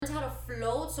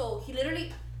float. So he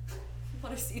literally,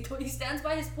 he stands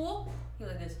by his pool. He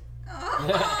like this.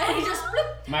 Oh. And he just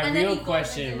flip. My and then real he goes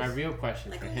question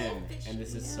like for Like a him, little fish, and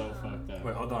this is so fucked up.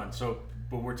 Wait, hold on. So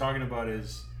what we're talking about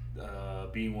is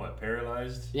being what?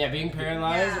 Paralyzed? Yeah, being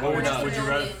paralyzed. Yeah. What Or would you no.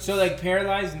 rather? So like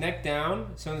paralyzed, neck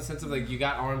down. So in the sense of like you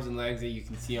got arms and legs that you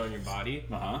can see on your body.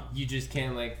 You just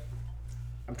can't like.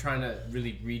 I'm trying to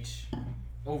really reach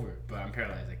over, but I'm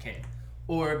paralyzed. I can't.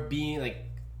 Or being like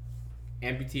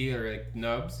amputee or like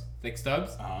nubs, like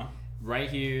stubs, right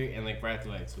here and like right at the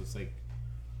leg. So it's like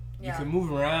you can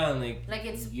move around like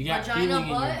it's you got vagina, feeling in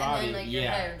your butt, body. and then like your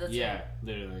head. That's it.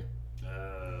 Literally.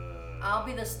 I'll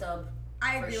be the stub.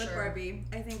 I agree for with sure. Barbie.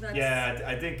 I think that's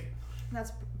I think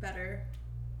that's better.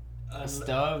 A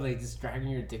stub, like just dragging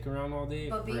your dick around all day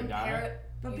But for a being guy.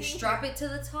 But you being strap it to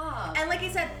the top. And like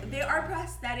I said, there are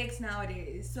prosthetics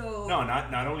nowadays. So no,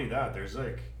 not only that.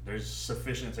 There's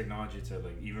sufficient technology to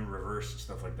like even reverse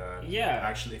stuff like that. Yeah.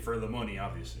 Actually, for the money,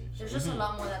 obviously. So. There's just a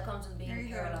lot more that comes with There being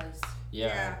you go. paralyzed.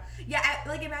 Yeah.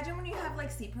 Like imagine when you have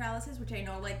like sleep paralysis, which I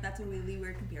know like that's a really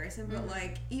weird comparison, but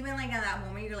like even like at that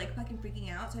moment you're like fucking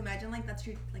freaking out. So imagine like that's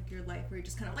your life where you're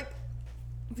just kind of like.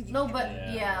 No, but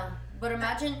but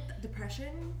imagine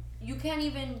depression. You can't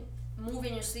even move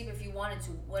in your sleep if you wanted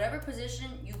to. Whatever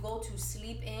position you go to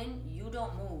sleep in, you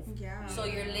don't move. Yeah. So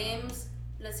your limbs.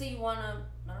 Let's say you wanna,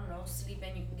 I don't know, sleep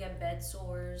in. You can get bed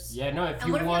sores. Yeah, no. If and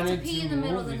you what if wanted you have to pee in the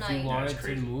middle of move, the if night? you wanted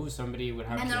to move, somebody would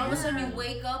have to. And then all of a sudden you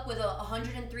wake up with a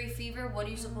 103 fever. What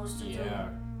are you supposed to do?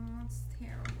 That's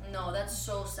terrible. No, that's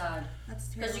so sad. That's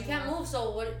terrible. Because you can't move. So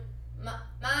what,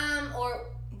 mom or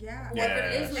whoever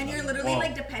it is, and you're literally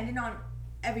like dependent on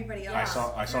everybody else.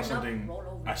 I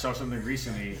saw something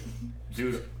recently,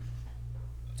 dude.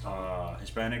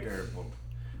 Hispanic or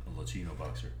a Latino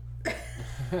boxer.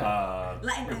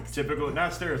 Typical,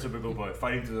 not stereotypical, but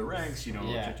fighting through the ranks. You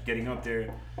know, just getting up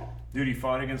there. Dude, he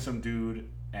fought against some dude,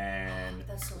 and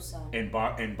that's so sad.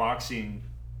 In boxing,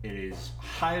 it is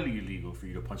highly illegal for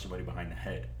you to punch somebody behind the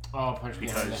head. Oh, punch me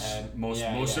behind the head.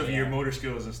 Most of your motor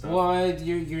skills and stuff. Well,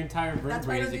 your entire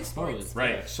vertebrae is exposed.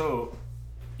 Right. So,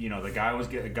 you know, the guy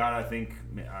got I think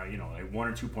like 1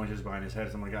 or 2 punches behind his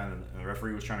head, something like that, and the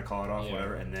referee was trying to call it off,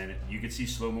 whatever. And then you could see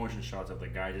slow motion shots of the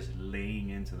guy just laying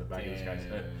into the back of this guy's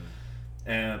head.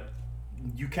 And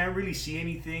you can't really see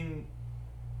anything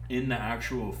in the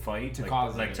actual fight to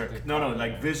cause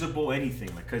visible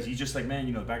anything, like, because he's just like, man,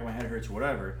 you know, the back of my head hurts,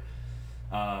 whatever.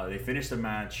 They finish the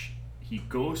match. He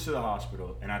goes to the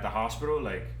hospital, and at the hospital,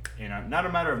 like, not a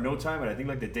matter of no time, but I think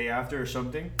like the day after or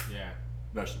something. Yeah.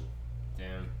 Vegetable.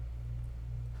 Damn.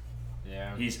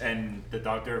 Yeah. And the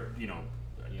doctor, you know,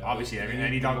 obviously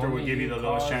any doctor would give you the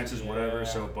lowest chances, whatever.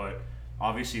 So, but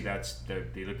obviously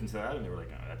they looked into that and they were like,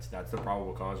 no, that's the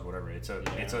probable cause, whatever. It's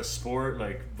a sport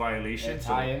like violation. It's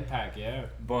high impact,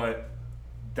 But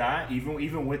that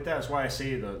even with that, that's why I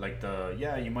say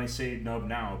you might say nub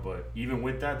now, but even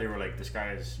with that, they were like, this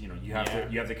guy is, you know, you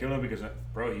have to kill him because,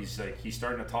 bro, he's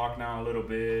starting to talk now a little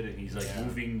bit, and he's like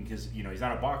moving because, you know, he's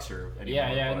not a boxer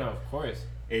anymore. No, of course.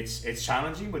 It's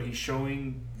challenging, but he's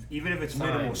showing, even if it's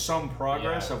minimal, some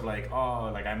progress of like,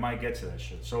 I might get to that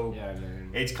shit. So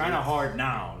it's kind of hard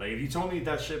now. Like, if you told me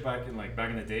that shit back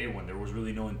in the day when there was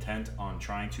really no intent on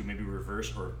trying to maybe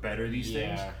reverse or better these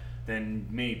things, then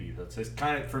maybe it's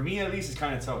kind of, for me at least, it's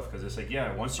kind of tough because it's like,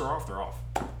 once they're off, they're off.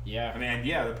 Yeah. I mean,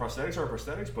 the prosthetics are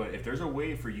prosthetics, but if there's a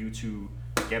way for you to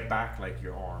get back like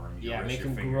your arm, your wrist, make your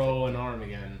him fingers, grow an arm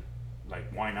again.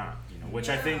 Like, why not? You know, which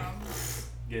I think.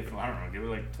 I don't know, give it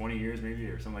like 20 years maybe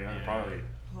or something like that, probably.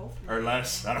 Hopefully. Or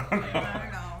less, I don't know. I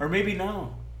don't know. Or maybe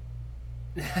now.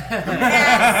 I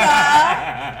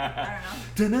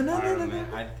don't know.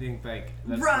 I think like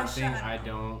that's the thing. I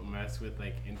don't mess with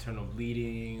like internal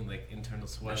bleeding, like internal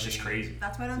swelling. That's just crazy.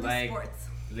 That's why I don't do sports.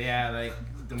 Yeah, like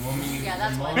the moment you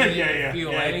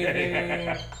feel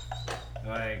anything,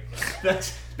 like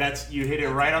that's you hit it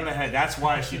right on the head. That's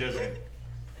why she doesn't.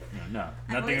 No,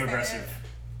 nothing aggressive.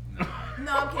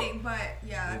 No, I'm kidding, but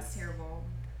that's terrible.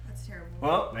 That's terrible.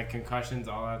 Well, like concussions,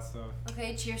 all that stuff.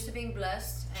 Okay, cheers to being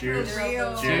blessed. Cheers.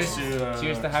 Cheers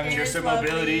to having cheers to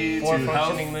mobility, four to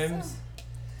functioning limbs.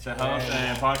 To health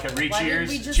and podcast.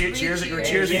 Cheers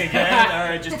again. All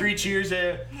right, just 3 cheers.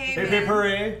 Hip hip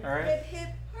hooray. All right.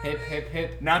 Hip hip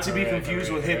hip. Not to be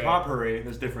confused with hip hop hooray.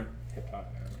 That's different. Hip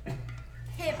hop.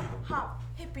 Hip hop,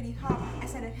 hippity hop. I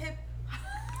said it hip.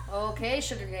 Okay,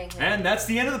 Sugar Gang. And that's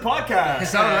the end of the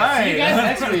podcast. All right. See you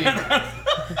guys next week.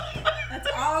 That's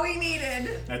all we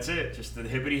needed. That's it. Just the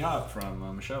hippity hop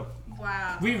from Michelle.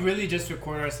 Wow. We really just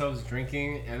record ourselves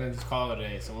drinking and then just call it a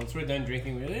day. So once we're done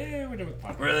drinking, we're done with the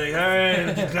podcast. We're like, all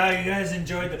right, glad you guys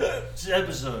enjoyed the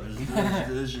episode. It's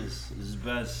delicious. It's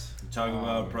best. talking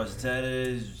about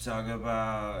prosthetics. We're talking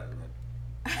about.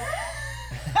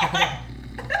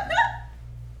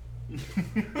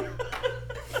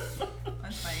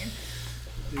 That's funny.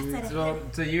 Dude,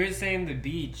 so you were saying the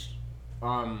beach,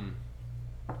 and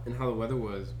how the weather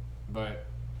was, but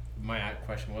my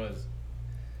question was,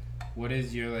 what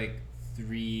is your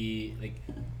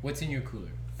what's in your cooler?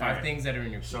 5 things that are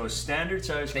in your cooler. So a standard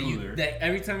size cooler. That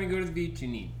every time you go to the beach, you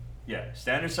need. Yeah,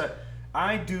 standard size.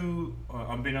 I do,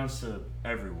 unbeknownst to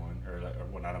everyone, or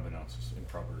well, not unbeknownst, it's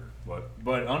improper, but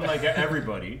unlike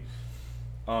everybody,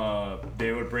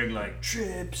 they would bring like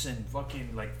chips and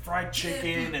fucking like fried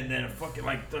chicken and then fucking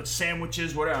like the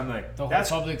sandwiches, whatever. I'm like, the whole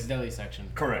Publix deli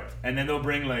section. Correct. And then they'll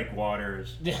bring like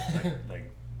waters, like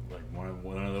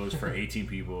one of those for 18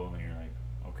 people, and you're like,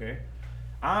 okay.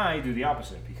 I do the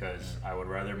opposite because I would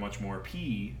rather much more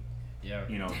pee. Yeah.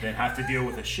 Than have to deal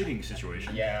with a shitting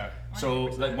situation. Yeah. So,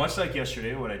 much like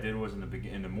yesterday, what I did was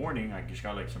in the morning, I just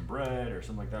got like some bread or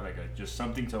something like that, just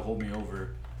something to hold me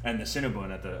over, and the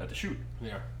Cinnabon at the shoot.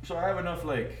 Yeah. So I have enough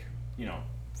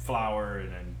flour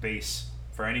and then base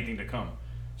for anything to come.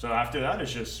 So after that,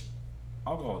 it's just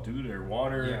alcohol, dude, or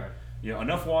water. Yeah. Yeah,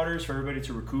 enough waters for everybody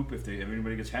to recoup if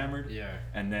anybody gets hammered. Yeah.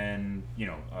 And then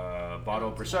a bottle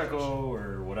of prosecco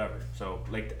or whatever. So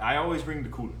I always bring the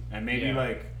cooler and maybe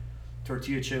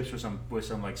tortilla chips with some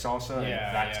like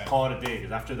salsa. Call it a day.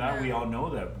 Because after that, we all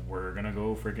know that we're gonna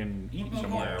go freaking eat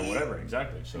somewhere or whatever.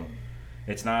 Exactly. So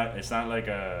it's not like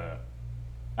a.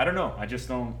 I don't know. I just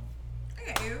don't. I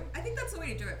get you. I think that's the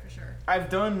way to do it for sure. I've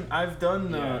done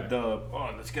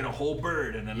let's get a whole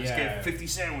bird and then let's get 50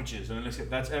 sandwiches and then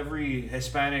that's every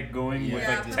Hispanic going with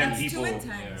like 10 people. Too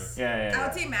intense. Yeah. I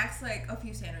would say max like a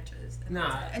few sandwiches.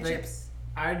 And chips.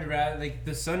 I'd rather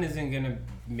the sun isn't gonna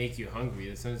make you hungry.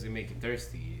 The sun's gonna make you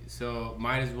thirsty. So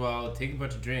might as well take a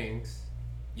bunch of drinks.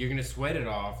 You're gonna sweat it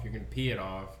off. You're gonna pee it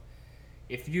off.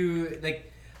 If you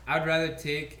I'd rather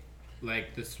take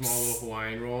the small little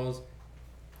Hawaiian rolls,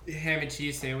 ham and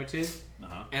cheese sandwiches,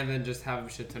 and then just have a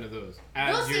shit ton of those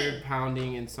as you're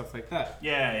pounding and stuff like that.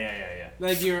 Yeah.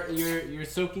 You're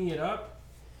soaking it up,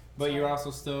 but you're also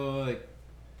still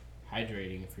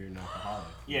hydrating if you're an alcoholic.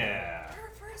 Yeah.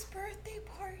 Her first birthday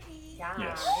party. Yeah.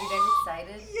 Yes. Are you guys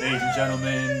excited? Yes. Ladies and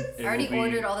gentlemen, I already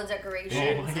ordered all the decorations.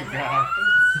 Oh my and God.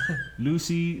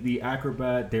 Lucy, the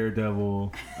acrobat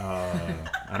daredevil.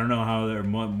 I don't know how there are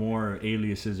more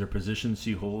aliases or positions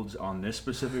she holds on this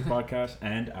specific podcast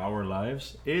and our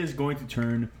lives, is going to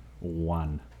turn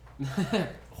Juan.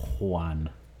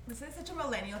 This is such a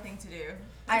millennial thing to do.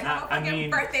 I mean,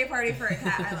 birthday party for a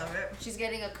cat. I love it. She's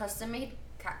getting a custom-made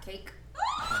cat cake.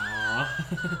 Aww.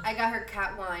 I got her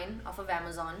cat wine off of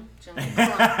Amazon.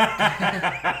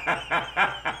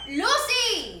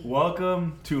 Lucy!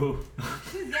 Welcome to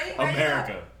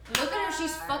America. Look at her,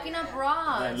 she's fucking up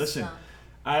Ross. Right, listen,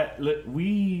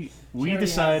 we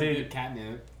decided.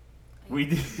 Catnip. We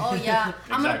did. Oh yeah,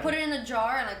 Exactly. I'm gonna put it in a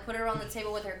jar and put it on the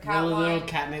table with her cat wine. Little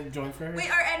catnip joint for her.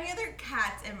 Wait, are any other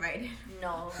cats invited?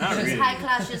 No, Not she's really. high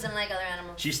class. She doesn't like other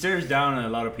animals. She stares down at a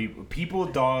lot of people,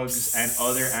 dogs, and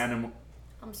other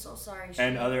I'm so sorry.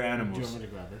 other Do you animals. want me to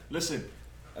grab her? Listen,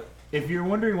 if you're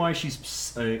wondering why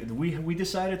she's, we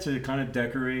decided to kind of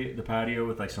decorate the patio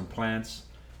with some plants,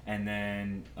 and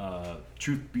then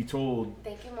truth be told,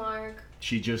 Thank you, Mark.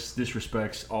 she just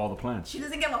disrespects all the plants. She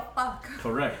doesn't give a fuck.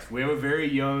 Correct. We have a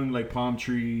very young palm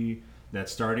tree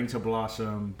that's starting to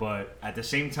blossom, but at the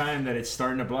same time that it's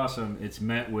starting to blossom, it's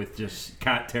met with just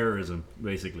cat terrorism,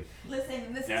 basically.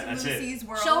 Listen, this Yeah, is that's Lucy's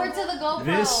world. Show her to the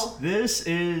GoPro. This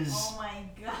is Oh my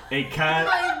god. a cat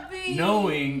My baby.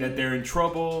 knowing that they're in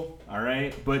trouble, all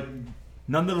right? But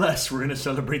nonetheless, we're going to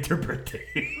celebrate their birthday.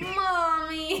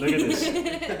 Mommy. Look at this.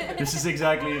 This is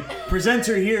exactly... Present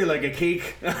her here like a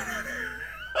cake.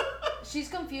 She's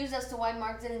confused as to why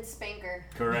Mark didn't spank her.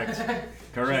 Correct. She's like,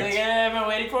 Correct. am I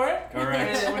waiting for it?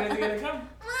 Correct. When is it gonna come?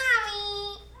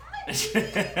 Mommy.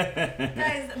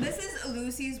 Guys, this is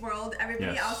Lucy's world.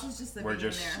 Everybody Yes. else is just living We're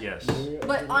just... in there. Yes.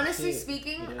 But honestly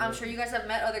speaking, I'm sure you guys have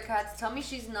met other cats. Tell me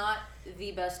she's not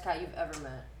the best cat you've ever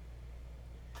met.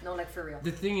 No, for real.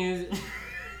 The thing is,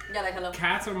 Yeah, hello.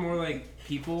 cats are more like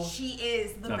people. She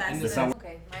is the No, best. and the sound-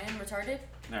 Okay, mine retarded.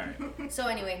 All right. So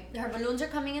anyway, her balloons are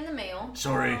coming in the mail.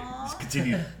 Sorry. Let's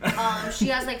continue. She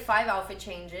has 5 outfit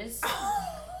changes.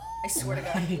 I swear to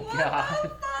God.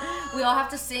 God. We all have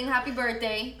to sing happy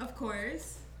birthday. Of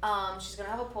course. She's gonna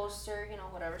have a poster,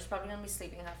 whatever. She's probably gonna be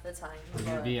sleeping half the time. It's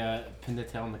gonna but- be pin the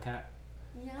tail on the cat.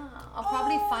 Yeah, I'll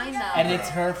probably find that. And it's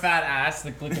her fat ass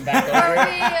looking back For over.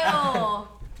 real.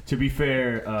 To be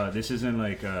fair, this isn't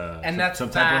like and that's some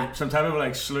type of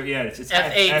like slur. Yeah, it's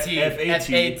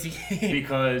F-A-T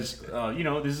because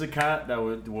this is a cat that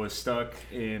was stuck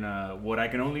in what I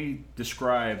can only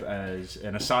describe as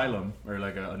an asylum or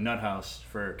like a nut house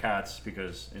for cats,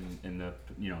 because in the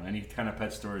any kind of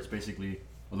pet store, it's basically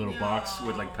a little box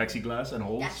with like plexiglass and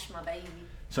holes. That's my baby.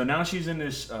 So now she's in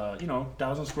this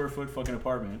 1,000 square foot fucking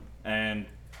apartment, and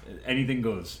anything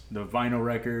goes. The vinyl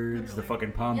records, the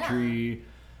fucking palm tree.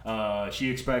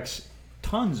 She expects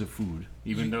tons of food,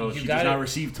 even though she does not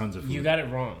receive tons of food. You got it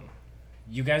wrong.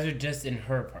 You guys are just in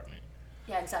her apartment.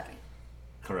 Yeah, exactly.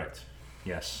 Correct.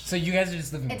 Yes. So you guys are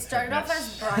just living with her. It started off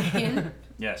as Brian.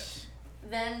 Yes.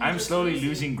 Then I'm slowly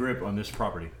losing grip on this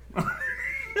property.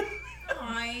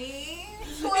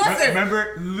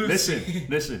 Remember,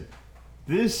 listen.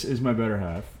 This is my better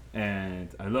half, and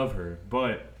I love her,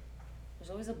 but there's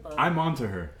always a bug. I'm onto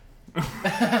her.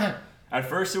 At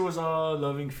first, it was all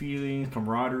loving feelings,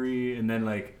 camaraderie, and then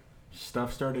like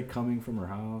stuff started coming from her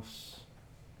house.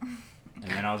 And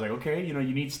then I was like, okay, you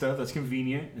need stuff that's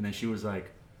convenient. And then she was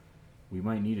like, we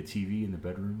might need a TV in the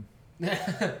bedroom.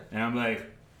 And I'm like,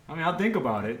 I'll think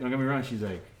about it. Don't get me wrong. She's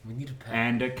like, we need a pet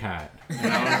and a cat.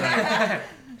 And I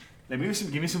was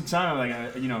like, give me some time. I'm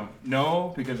like,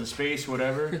 no, because of space,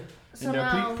 whatever. So and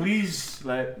now, please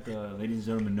let the ladies and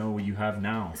gentlemen know what you have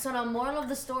now. So now, moral of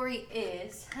the story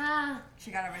is,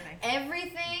 she got everything.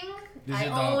 Everything There's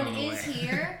I own is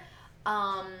here.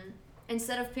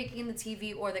 Instead of picking the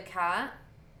TV or the cat,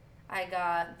 I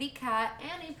got the cat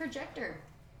and a projector.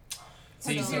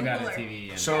 So you still got a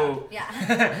TV. And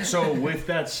yeah. So with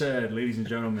that said, ladies and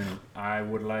gentlemen, I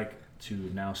would like to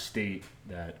now state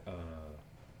that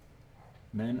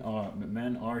men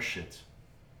are shit.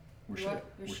 We're shit.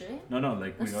 You're shit? No,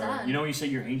 like That's we are. sad. You know when you say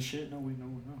you're ain't shit? No, we are.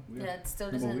 Yeah, it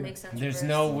still doesn't make sense. There's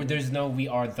no we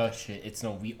are the shit. It's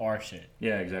no we are shit.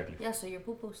 Yeah, exactly. Yeah, so you're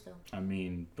poo-poo still. I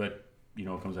mean, but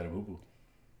what comes out of poo-poo?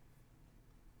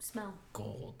 Smell.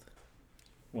 Gold.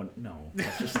 Well, no,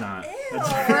 that's just not.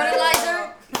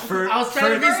 Fertilizer. I was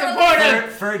trying to be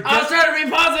supportive. I was trying to be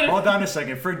positive. Hold on a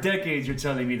second. For decades, you're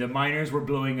telling me the miners were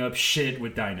blowing up shit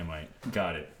with dynamite.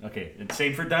 Got it. Okay. And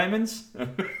same for diamonds?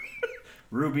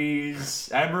 Rubies,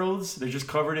 emeralds, they're just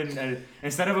covered in...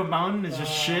 instead of a mountain, it's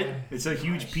just shit. It's a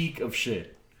huge peak of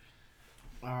shit.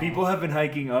 People have been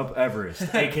hiking up Everest,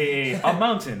 a.k.a. a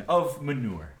mountain of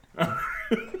manure.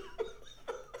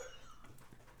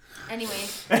 Anyway.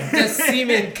 The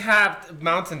semen-capped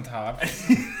mountaintop.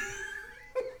 Guys.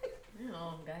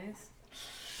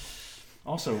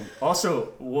 Also,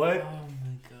 what... Oh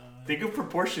my god. Think of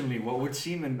proportionally what would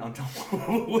semen on top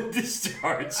would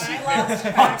discharge semen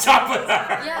I on top of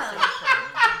that. Yeah.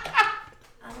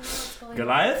 I don't know what's going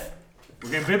Goliath?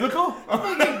 We're getting biblical?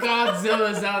 Fucking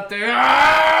Godzilla's out there.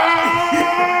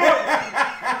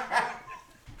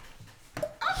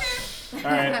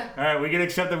 All right. We can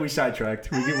accept that we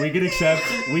sidetracked. We can accept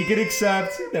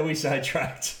that we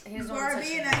sidetracked.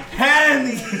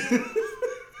 Hands.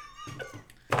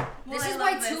 This is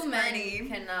why two men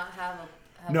cannot have a.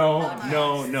 No.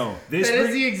 That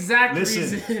is the exact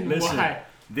reason why.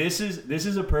 This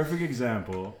is a perfect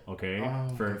example, okay,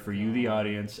 for you, the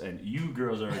audience, and you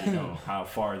girls already know how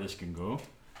far this can go.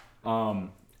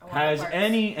 Has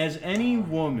any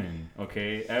woman,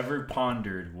 okay, ever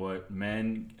pondered what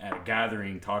men at a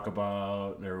gathering talk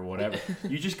about or whatever?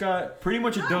 You just got pretty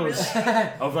much a dose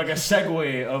of like a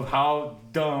segue of how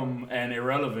dumb and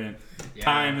irrelevant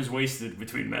time is wasted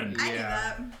between men. I do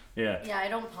that. Yeah. Yeah, I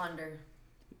don't ponder.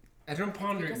 I don't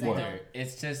ponder Because either.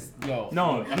 It's just No,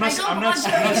 I'm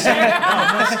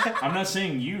not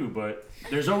saying you, but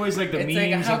there's always like the it's memes.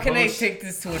 Like, how and can posts. I take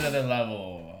this to another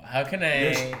level? How can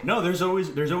I? There's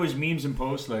always memes and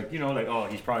posts like like, oh,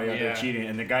 he's probably out there cheating,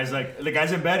 and the guy's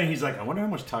in bed and he's like, I wonder how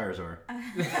much tires are.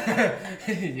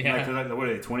 Yeah. Like, what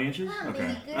are they, 20 inches?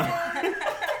 Okay.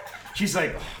 She's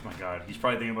like, oh my god, he's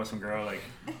probably thinking about some girl like,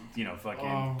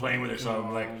 fucking playing with herself.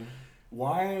 I'm like,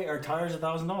 why are tires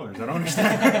 $1,000? I don't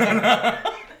understand.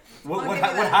 what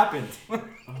happened?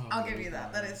 I'll give you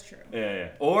that. That is true. Yeah.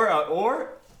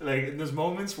 Or like in those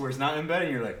moments where it's not in bed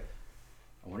and you're like,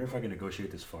 I wonder if I can negotiate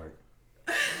this fart.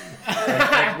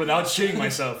 like, without shitting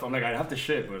myself, I'm like, I'd have to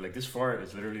shit, but like this fart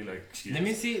is literally like, Let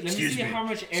me see how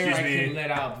much air I can let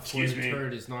out before the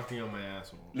turd is knocking on my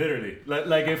asshole. Literally,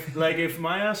 like if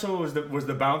my asshole was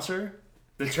the bouncer,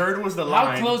 the turd was the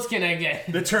line. How close can I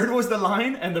get? The turd was the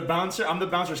line, and the bouncer, I'm the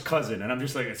bouncer's cousin, and I'm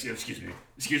just like, excuse me,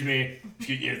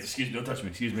 don't touch me,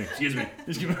 excuse me.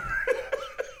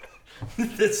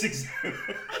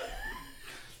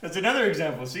 That's another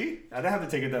example. See, I don't have to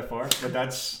take it that far, but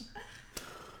that's.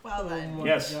 Well then.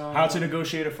 Yes, How to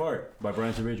Negotiate a Fart by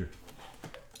Brian Savager.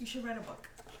 You should write a book.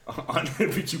 On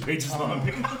every 2 pages long.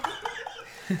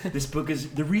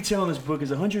 The retail on this book is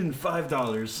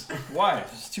 $105. Why?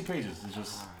 It's just 2 pages. It's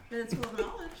just. It's full of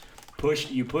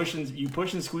knowledge. You push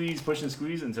and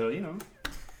squeeze until you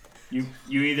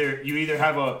either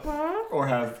have a or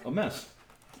have a mess.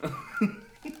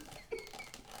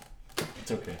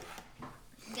 It's okay.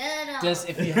 Just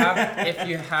if you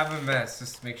have a mess,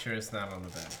 just make sure it's not on the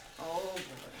bed. Oh boy.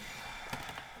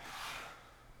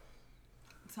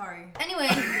 Sorry. Anyway.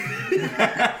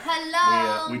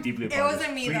 Hello. We deeply It apologize.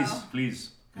 wasn't me, Please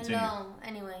continue. Hello.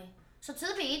 Anyway. So to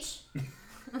the beach.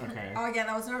 Okay. Oh yeah,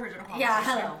 that was the original conversation.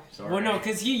 Yeah, hello. Well, no,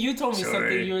 because you told me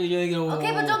something. You're like,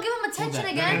 Okay, but don't give him attention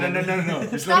again. No.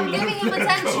 Just Stop giving him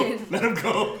attention. Let him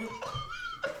go.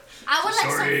 I would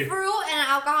like some fruit and an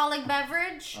alcoholic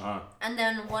beverage, and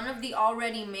then one of the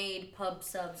already made pub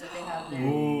subs that they have there.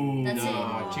 Ooh, That's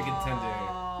it. Chicken tender.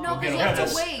 No, because you have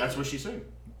to wait. That's what she's saying.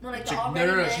 No, like Chick- the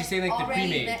already no, made- she's saying like the already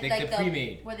pre-made, made- like the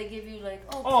pre-made. Where they give you like,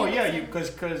 Oh yeah, you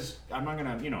because I'm not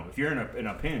gonna, if you're in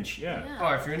a pinch, yeah. Oh,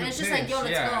 if you're in And a it's pinch, just like, yo,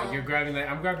 let's go. you're grabbing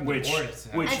I'm grabbing Which- the boards.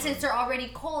 which- And since they're already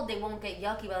cold, they won't get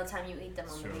yucky by the time you eat them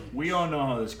on the True. beach. We all know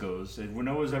how this goes.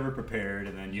 No one's ever prepared,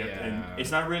 and then and it's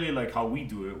not really like how we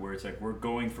do it, where it's like we're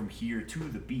going from here to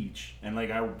the beach, and like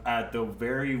at the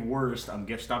very worst, I'm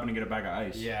stopping to get a bag of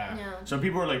ice. Yeah. Some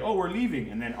people are like, "Oh, we're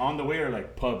leaving," and then on the way are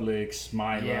like Publix,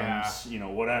 Milam's,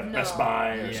 whatever, No. Best Buy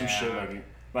or some Yeah. shit like.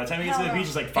 By the time you get to the Hell no. beach,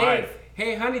 it's like 5.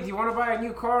 Hey, honey, do you want to buy a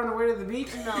new car on the way to the beach?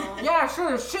 No. Yeah,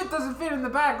 sure. Shit doesn't fit in the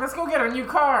bag. Let's go get a new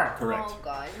car. Correct. Oh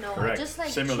god, no. Correct. Just like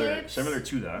similar chips,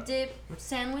 to that. dip,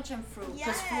 sandwich, and fruit.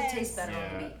 Because fruit tastes better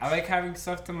on the beach. I like having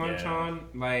stuff to munch Yeah. on,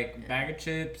 like bag of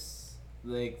chips,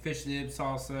 like fish dip,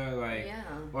 salsa, like Yeah.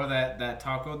 or that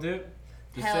taco dip.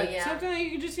 Just Hell like, yeah. something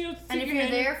you can just And stick if your you're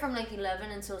hand- there from like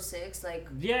 11 until 6, like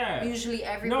yeah. usually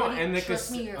everybody, No, and like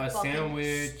trust me, you're a fucking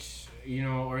sandwich,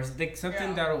 or like something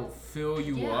Yeah. that'll fill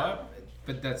you Yeah. up,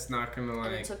 but that's not gonna And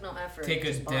it like took no effort. take a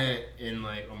just bought it. dent in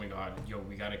like, oh my god, yo,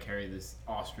 we gotta carry this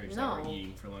ostrich that No. we're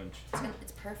eating for lunch.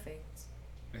 It's perfect.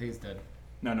 I think it's dead.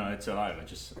 No, it's alive.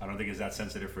 I don't think it's that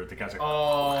sensitive for it to catch. Like,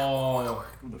 Oh.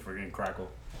 the friggin' crackle.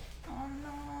 Oh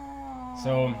no.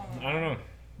 So I don't know.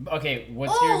 Okay,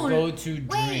 what's Oh, your go-to drink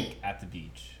wait. at the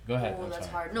beach? Go ahead. Oh, I'm that's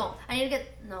sorry. hard. No, I need to get.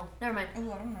 No, never mind.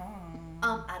 Oh, I don't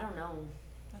know. I don't know.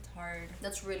 That's hard.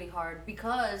 That's really hard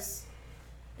because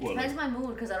it Well, depends on my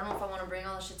mood. Because I don't know if I want to bring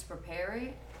all the shit to prepare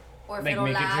it, or if Like it'll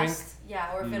make a drink? last.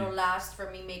 Yeah, or if it'll last for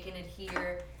me making it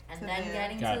here and To then the-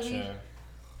 getting to the beach. Gotcha.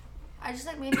 I just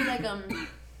like maybe like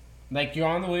Like you're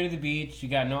on the way to the beach, you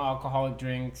got no alcoholic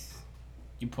drinks,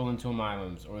 you pull into a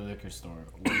Milam's or a liquor store.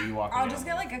 What are you walking I'll down just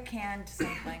get with? like a canned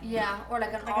something. yeah, or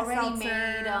like an Like a already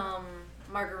made seltzer.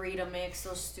 margarita mix.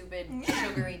 Those stupid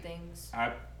sugary things.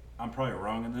 I'm probably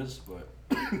wrong in this, but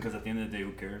because at the end of the day,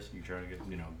 who cares? You try to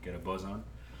get a buzz on.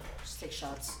 Just take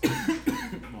shots.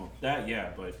 Well, that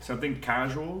yeah, but something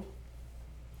casual.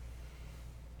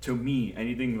 To me,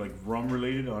 anything like rum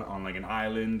related on like an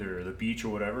island or the beach or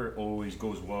whatever always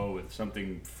goes well with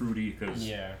something fruity because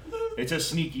Yeah. it's a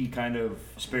sneaky kind of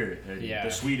spirit. Yeah. The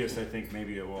sweetest, I think,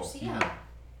 maybe of all. So yeah,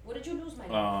 what did you lose,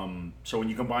 my So when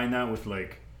you combine that with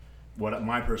like what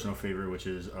my personal favorite, which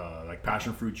is like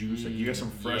passion fruit juice, like you get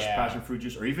some fresh Yeah. passion fruit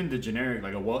juice, or even the generic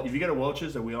like if you get a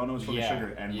Welch's that we all know is full Yeah. of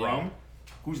sugar and Yeah. rum,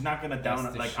 who's not gonna down That's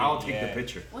it? the Like shit, I'll take yeah. the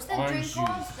picture. What's that Orange drink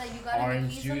called juice. that you got in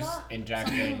Orange Ibiza a juice lot? and Jack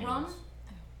Something Daniels. rum?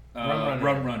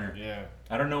 Rum runner. Yeah.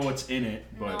 I don't know what's in it,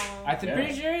 but No. I'm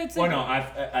pretty sure it's like, well, no,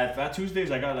 at Fat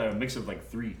Tuesdays I got a mix of like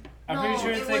 3. I'm pretty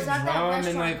sure it it's was like at that rum and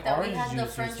restaurant like that we orange had the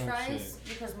juice or French some fries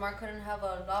shit. because Mark couldn't have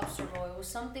a lobster roll. It was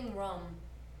something rum,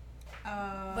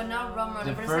 but But not rum runner.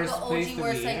 The But it's like first an place OG to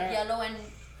where it's be like at? yellow and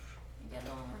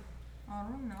yellow. I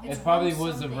don't know. It's It probably rum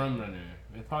was the something. rum runner.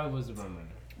 It probably was the rum runner.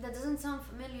 That doesn't sound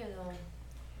familiar though.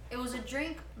 It was a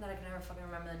drink that I can never fucking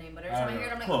remember the name, but every I time I don't hear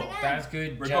it, I'm like, know. oh my god. That's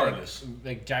good. Regardless.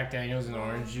 Like Jack Daniels and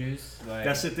orange juice. Like,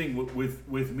 That's the thing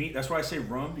with me. That's why I say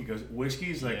rum, because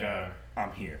whiskey is like Yeah.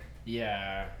 I'm here.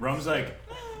 yeah. Rum's like,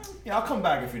 yeah, I'll come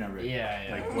back if you're not ready. Yeah,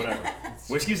 yeah. Like whatever.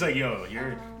 Whiskey's like, yo,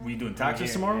 we doing taxes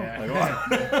Yeah, tomorrow? yeah. Like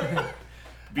what?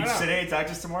 Beach I don't know. today,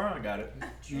 taxes tomorrow. I got it.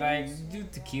 Like do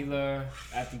tequila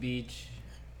at the beach.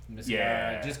 Mezcal.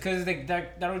 Yeah. Just cause like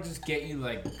that'll just get you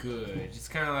like good.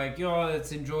 Just kind of like yo,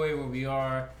 let's enjoy where we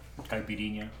are.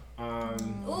 Caipirinha.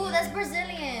 Ooh, that's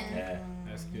Brazilian. Yeah.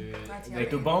 That's good. That's Like,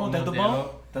 yummy. bom? Tá tudo bom?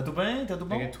 Modelo. Tá tudo bem? Tá tudo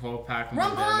Like a bom? 12-pack.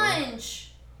 Rum Modelo. punch.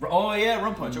 Oh yeah,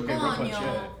 rum punch. Okay, rum punch. Coño.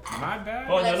 Yeah. My bad.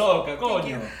 Coño loca,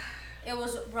 coño. It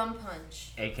was rum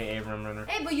punch. AKA rum runner.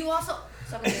 Hey, but you also.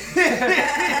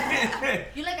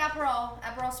 You like Aperol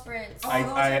Spritz. Oh, those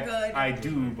are good. I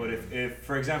do, but if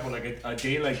for example, like a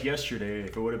day like yesterday,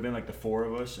 if it would have been like the 4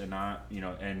 of us and not,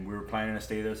 and we were planning to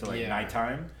stay there till like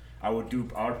nighttime, I would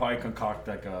probably concoct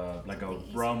like a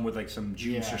rum with like some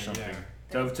juice or something.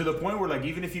 To the point where like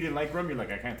even if you didn't like rum, you're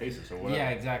like I can't taste it, so whatever. Yeah,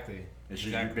 exactly. It's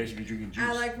just you're basically drinking juice.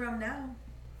 I like rum now.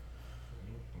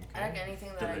 I like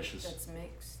anything that's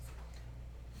mixed.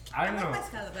 I don't know. like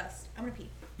mezcal the best. I'm gonna pee.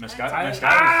 Mezcal.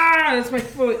 That's my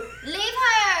foot. Leave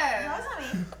her! That was not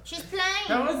me. She's playing.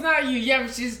 That was not you. Yeah,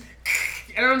 but she's.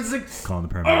 And I'm just like. Calling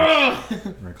the paramedics.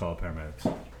 We're gonna call the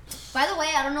paramedics. By the way,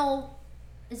 I don't know.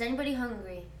 Is anybody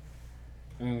hungry?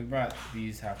 I mean, we brought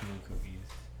these Half Moon cookies.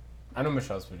 I know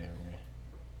Michelle's pretty hungry.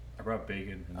 I brought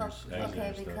bacon. And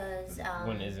Okay, because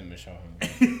when isn't Michelle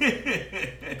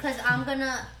hungry? Because I'm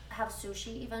gonna have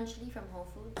sushi eventually from Whole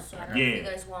Foods, so I don't know if you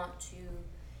guys want to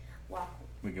walk.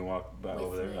 We can walk back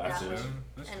over there after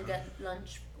and get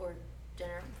lunch or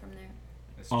dinner from there.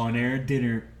 On air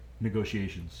dinner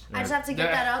negotiations. I just have to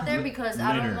get that out there because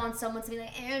I don't want someone to be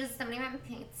like, does somebody want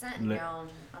pizza? No,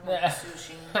 I'm not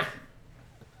sushi.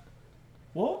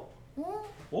 What? What?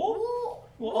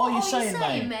 What are you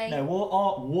saying, mate? No,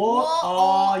 what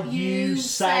are you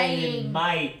saying,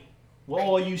 mate? What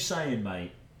are you saying,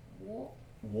 mate?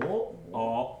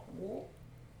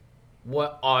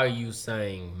 What are you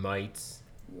saying, mates?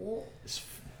 It's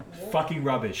fucking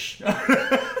rubbish.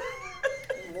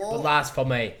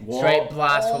 Blasphemy. Straight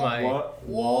blasphemy.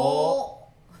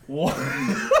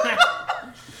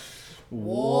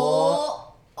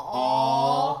 What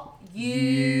are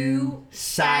you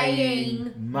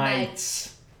saying,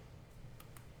 mates?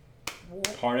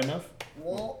 Hard enough?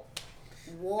 What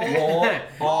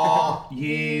are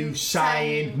you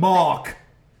saying, Mark?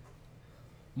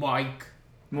 Mike.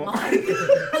 Who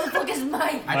the fuck is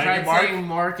Mike? I tried saying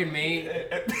Mark and me.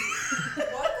 What the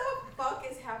fuck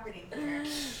is happening here?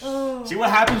 See what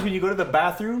happens when you go to the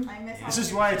bathroom? I miss This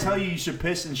is why I tell you should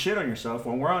piss and shit on yourself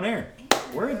when we're on air.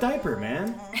 Wear a diaper,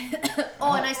 man.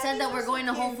 Oh, and I said that we're going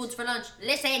to Whole Foods for lunch.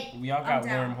 Listen. We all got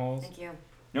down. wormholes. Thank you.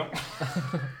 Nope.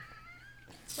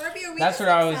 That's what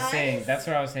I was saying.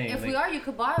 If we are, you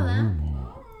could borrow them.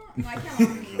 No, I can't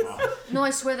walk these. No, I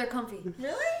swear they're comfy.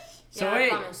 Really? So yeah,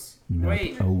 wait. I promise.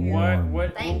 Wait,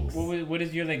 Thanks. what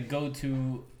is your like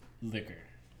go-to liquor?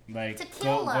 Like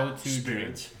Tequila. go-to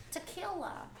Spirits.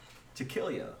 Tequila.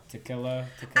 Tequila.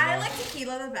 I like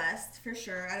tequila the best, for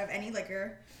sure, out of any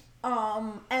liquor.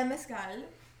 And mezcal.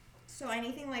 So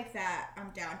anything like that, I'm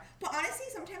down. But honestly,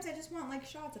 sometimes I just want like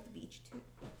shots at the beach too.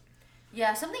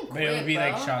 Yeah, something quick, But it would be bro.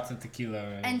 like shots of tequila.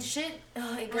 Right? And shit, it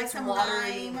Like gets some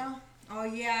watery. lime. Oh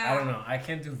yeah. I don't know. I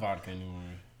can't do vodka anymore.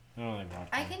 I don't like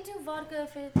vodka. I can do vodka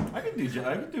if it. I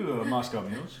can do Moscow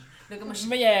mules. Look at my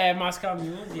But yeah, Moscow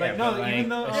Mule. Yeah, Like, no, but even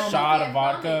like though- a shot of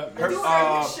vodka. Dude,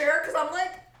 are you sure? Because I'm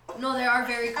like, No, they are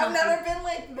very I've comfy. never been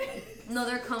like. No,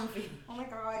 they're comfy. Oh my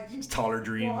god. It's taller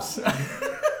dreams.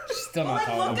 Still not Like,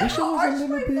 tall. look at how arched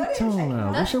my butt is.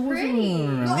 That's pretty.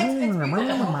 No, it's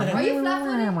beautiful. Are you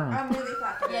flat-footed? I'm really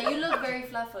flat-footed. Yeah, you look very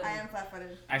flat-footed. I am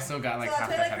flat-footed. I still got like So half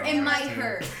I a feel head like on It my might too.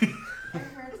 hurt, It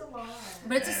hurts a lot.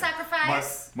 but it's a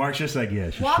sacrifice. Mark's just like, yeah,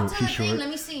 she's Walk short. to She's the thing. short. Let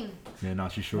me see. Yeah, no,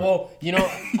 she's short. Well, you know,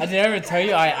 I did ever tell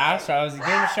you I asked her. I was like,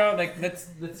 "Hey, Michelle, like let's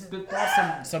spit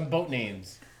off some boat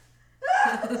names."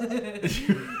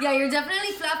 Yeah, you're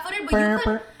definitely flat-footed, but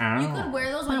you could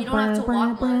wear those when you don't have to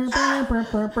walk much.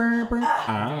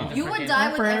 You would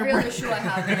die with every other shoe I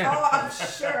have. Oh, I'm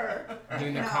sure.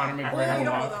 Doing the No. Conor Oh, McGregor you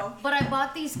don't walk. though. But I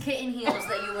bought these kitten heels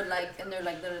that you would like, and they're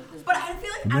like this But I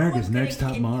feel like America's I don't next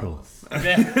top model.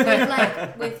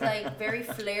 with like very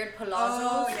flared palazzos,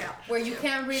 Oh, yeah. where you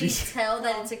can't really She's- tell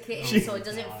that it's a kitten, so it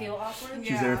doesn't feel awkward.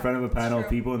 She's there in front of a panel of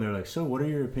people, and they're like, "So, what are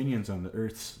your opinions on the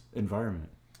Earth's environment?"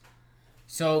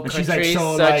 So And she's like, countries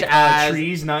 "So, such like, as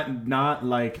trees not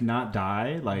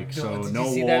die, like, so did no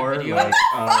you see that war, video? like."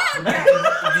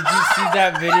 Did you see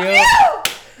that video?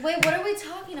 Wait, what are we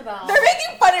talking about? They're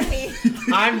making fun of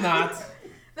me. I'm not.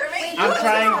 They're making I'm fun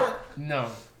trying. of me. No.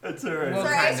 That's alright. Well,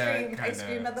 Sorry, kinda. ice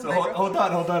cream at the So microphone.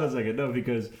 hold on a second. No,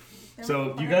 because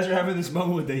so you guys are having this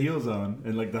moment with the heels on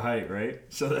and like the height, right?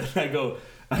 So then I go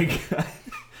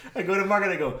to Mark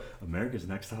and I go, "America's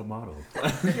Next Top Model."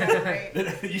 Yeah, right.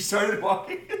 Then you started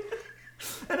walking.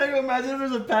 And I go, imagine if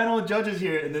there's a panel of judges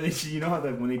here, and then they, you know how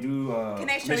that when they do Can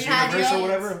I show Miss you how Universe it or is?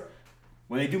 whatever,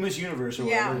 when they do Miss Universe or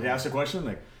whatever, Yeah. they ask a question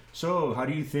like, "So, how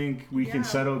do you think we can Yeah.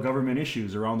 settle government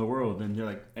issues around the world?" And you're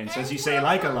like, and since you say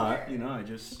like a lot, you know, I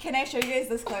just Can I show you guys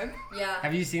this clip? Yeah.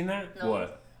 Have you seen that? No.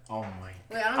 what? Oh my.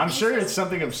 Wait, I don't I'm think sure so. it's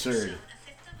something absurd.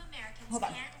 Hold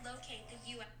on.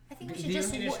 I think think we should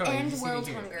just end world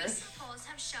hunger. Recent polls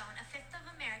have shown a fifth of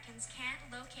Americans can't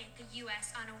locate the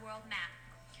U.S. on a world map.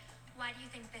 Why do you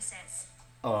think this is?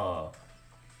 I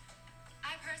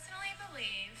personally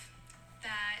believe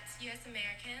that U.S.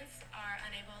 Americans are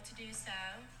unable to do so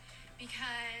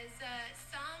because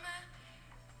some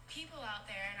people out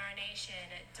there in our nation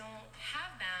don't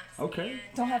have maps. Okay.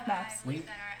 And, don't have maps. I believe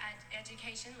that our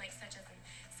education, like such as in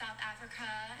South Africa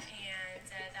and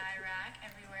the Iraq,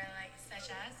 everywhere like such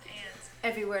as, they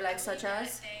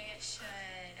should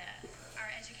our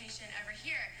education over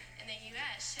here in the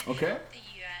U.S. should help the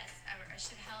U.S. Or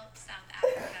should help South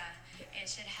Africa. It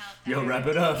should help. Yo, wrap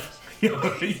it up. Yo.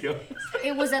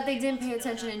 It was that they didn't pay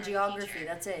attention in geography.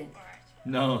 That's it.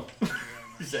 No.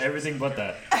 Everything but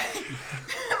that.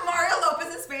 Mario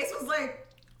Lopez's face was like,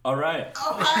 all right.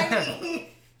 oh, hi.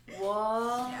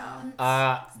 What?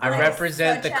 I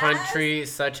represent the country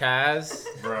such as.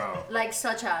 Bro. Like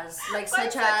such as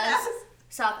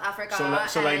South Africa.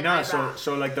 So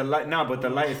like the light. Nah, but the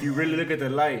light. If you really look at the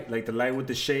light, like the light with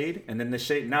the shade, and then the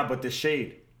shade. Nah, but the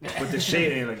shade. But the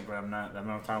shade ain't like. Bro, I'm not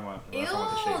talking about. Ew,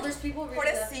 the there's people.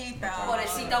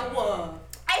 Pobrecita, what?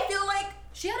 I feel like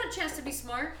she had a chance to be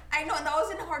smart. I know, and that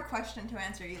wasn't a hard question to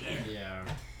answer either. Yeah.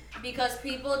 Because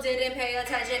people didn't pay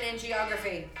attention in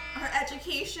geography. Our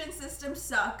education system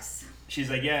sucks. She's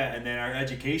like, yeah, and then our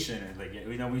education is like, yeah,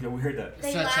 we heard that.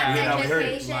 They Such lack as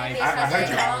education I because heard they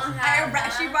you. don't have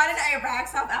Iraq, she brought in Iraq,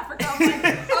 South Africa. I'm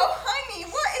like, oh, honey,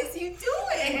 what is you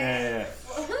doing? Yeah.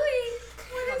 What is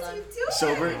you doing?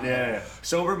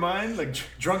 Sober mind, like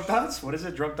drunk thoughts. What is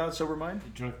it? Drunk thoughts, sober mind.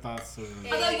 Drunk thoughts.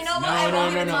 Although you know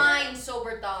what, No. Mind,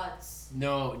 sober thoughts.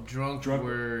 No, drunk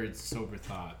words, sober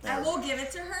thoughts. I will give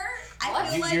it to her. I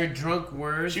feel like Your drunk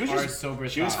words are sober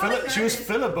thoughts. She was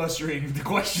filibustering the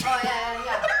question. Oh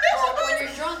yeah. Well, when you're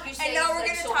drunk, you say. And now we're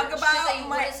gonna talk about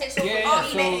my so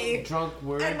drunk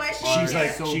words. And my She's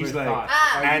like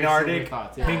Antarctic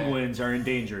penguins are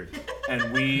endangered,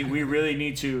 and we really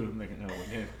need to. Like, no,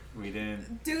 we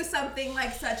didn't do something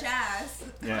like such as.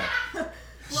 Yeah.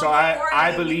 So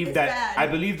I believe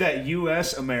that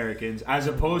U.S. Americans, as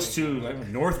opposed to like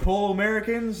North Pole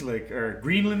Americans, like or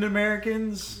Greenland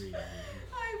Americans.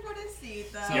 I want to see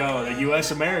that. Yo, the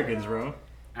U.S. Americans, bro.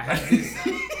 I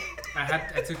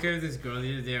took care of this girl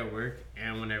the other day at work,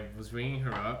 and when I was ringing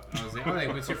her up, I was like, "Oh, like,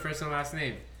 what's your first and last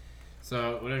name?"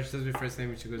 So whatever she says my first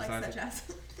name, she goes like last such name. as.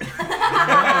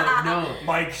 No,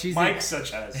 Mike. She's Mike like,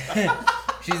 such as.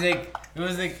 She's like, it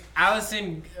was like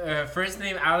Allison, first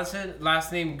name Allison,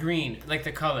 last name Green, like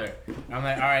the color. I'm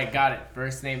like, all right, got it.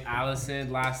 First name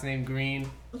Allison, last name Green,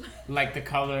 like the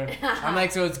color. I'm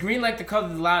like, so it's green like the color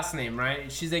of the last name,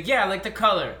 right? She's like, yeah, like the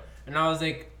color. And I was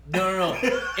like, no,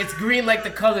 it's green like the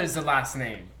color is the last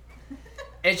name.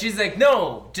 And she's like,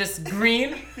 no, just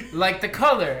green like the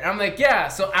color. And I'm like, yeah,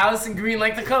 so Allison Green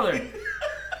like the color.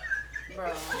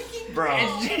 Bro.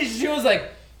 And she was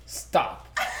like, stop.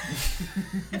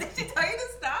 Did she tell you to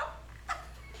stop?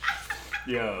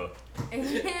 Yo.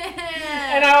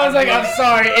 And I was like, I'm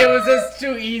sorry, it was just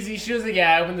too easy. She was like,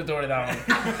 yeah, I opened the door to that one.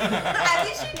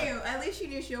 At least she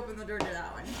knew she opened the door to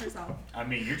that one herself. I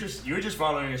mean, you were just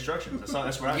following instructions.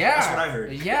 That's what I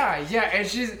heard. Yeah. And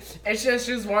she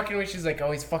was walking away. She's like, I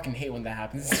always fucking hate when that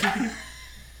happens.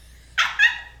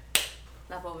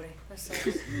 La pobre.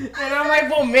 And I'm like,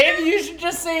 well, maybe you should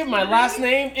just say my last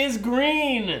name is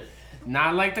Green.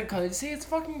 Not like the color. Say it's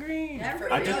fucking green. Yeah,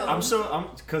 I'm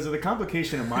because of the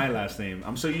complication of my last name.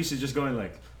 I'm so used to just going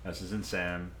like, this isn't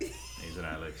Sam. He's an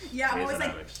Alex. Yeah, I'm always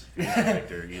like, He's an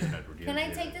Victor. He's an Edward. Can I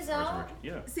take this out?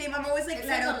 Yeah. Same. I'm always like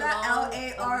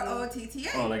Larota, Larotta.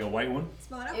 Oh, like a white one.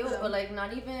 Spell it out. Ew, but like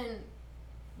not even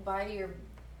by your.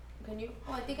 Can you?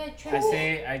 Oh, I think I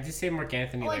tried. I just say Mark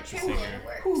Anthony like the singer.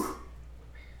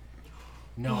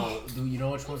 No, do you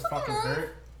know which one's fucking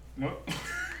hurt? What?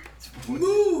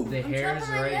 Move. The hair's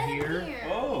right here.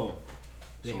 Oh.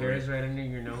 The hair is right under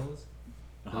your nose.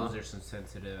 Those are some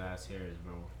sensitive ass hairs,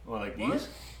 bro. Well, like these?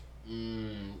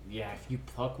 Yeah, if you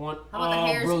pluck one. How about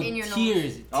the hairs bro, in your nose?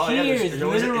 Tears. Oh, yeah, it's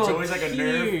always like a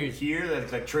nerve tears. here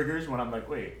that like triggers when I'm like,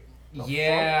 wait.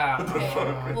 Yeah.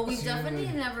 Okay. Well, we've definitely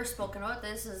never spoken about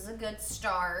this. This is a good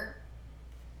start.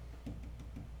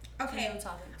 Okay. New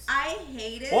topics. I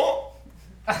hate it. Oh.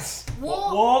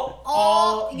 What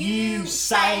are you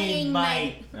saying,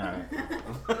 mate? Alright.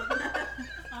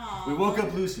 We woke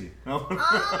up Lucy. Oh, my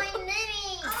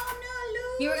nitty. Oh no,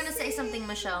 Lucy. You were gonna say something,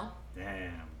 Michelle.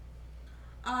 Damn.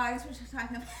 I guess we're just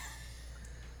talking about.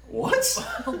 What?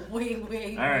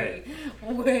 Wait. All right.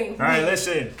 Wait. All right,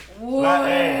 listen.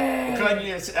 Hey,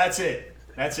 that's it.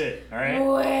 That's it. All right.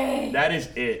 Wait. That is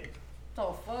it. The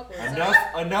fuck was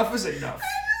Enough is enough.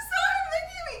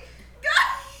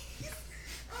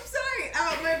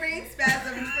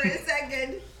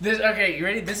 Okay, you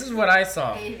ready? This is what I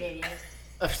saw.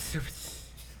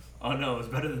 Oh no, it's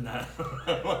better than that.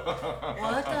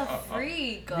 What the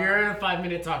freak? You're in a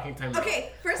 5-minute talking time.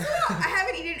 Okay, first of all, I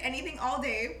haven't eaten anything all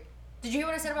day. Did you hear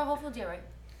what I said about Whole Foods? Yeah, right?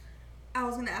 I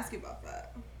was gonna ask you about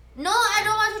that. No, I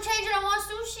don't want to change it. I want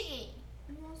sushi.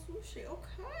 I want sushi.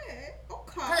 Okay.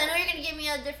 Because I know you're going to give me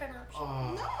a different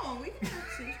option. No, we can have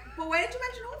sushi. But why didn't you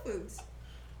mention Whole Foods?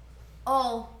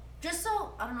 Oh, just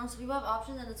so, I don't know, so people have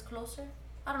options and it's closer?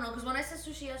 I don't know, because when I said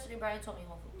sushi yesterday, Brian told me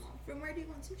Whole Foods. From where do you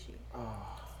want sushi?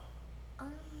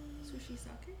 Sushi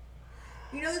Sake?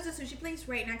 You know there's a sushi place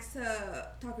right next to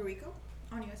Taco Rico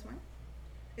on US 1?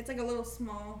 It's like a little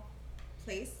small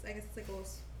place. I guess it's like a little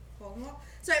hole in the wall.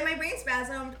 Sorry, my brain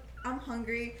spasmed. I'm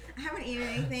hungry. I haven't eaten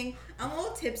anything. I'm a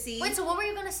little tipsy. Wait, so what were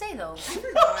you going to say, though? I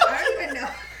forgot. I don't even know.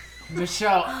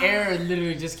 Michelle, air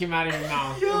literally just came out of your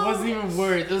mouth. It wasn't even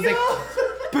words. It was like...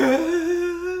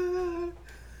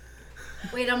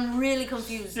 Wait, I'm really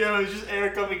confused. Yeah, it was just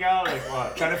air coming out. Like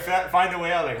what? Trying to find a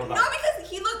way out. Like hold on. No, because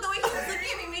the way he was looking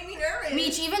at me made me nervous.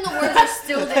 Meech, even the words are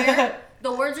still there.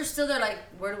 The words are still there, like,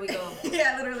 where do we go?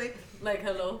 Yeah, literally. Like,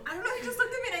 hello? I don't know, he just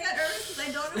looked at me and I got nervous because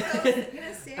I don't know what I was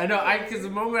going to say. I know, because the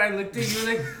moment I looked at you,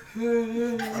 like...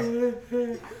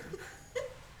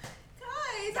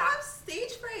 Guys, I have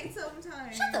stage fright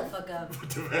sometimes. Shut the fuck up.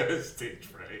 Stage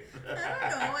fright. I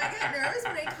don't know, I get nervous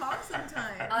when I talk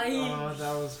sometimes. Oh,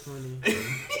 that was funny.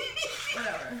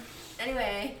 Whatever.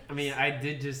 Anyway. I mean, I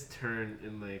did just turn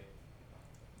and like...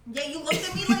 Yeah, you looked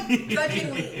at me like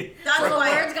judgingly. That's So the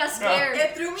why. words got scared.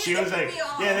 It threw me, She was like, me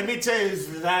off. yeah, let me tell you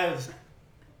that.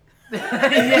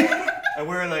 And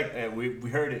we were like, hey, we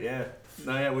heard it, yeah.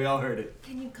 No, yeah, we all heard it.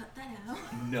 Can you cut that out?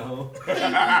 No.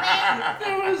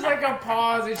 There was like a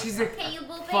pause and she's like, Can you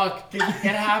move it? fuck, it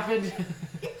happened.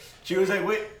 She was like,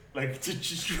 wait, like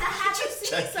just. That happens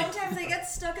to me sometimes. I get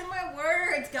stuck in my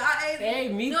words, guys. Hey,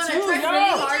 me No, too, no, it's yo.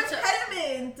 really hard to...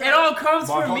 Impediment. It all comes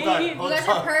Mark, from hold me. on, You guys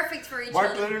are perfect for each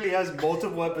Mark other. literally has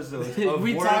multiple episodes of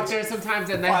We words talk there sometimes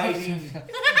at night. fighting.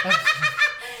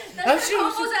 That's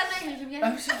what almost at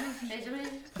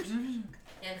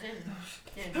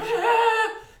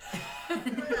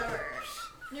Whatever.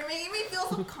 You're making me feel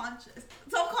subconscious.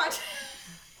 Subconscious.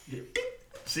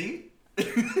 See?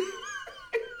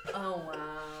 Oh,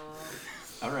 wow.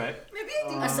 All right. Maybe I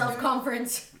do. A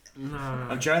self-conference. Nah.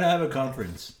 I'm trying to have a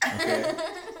conference. Okay.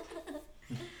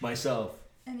 Myself.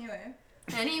 Anyway.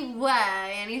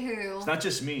 Anywho. It's not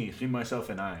just me. It's me, myself,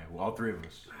 and I. Well, all three of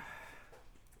us.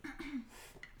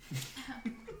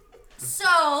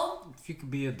 So. If you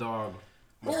could be a dog,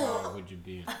 what dog would you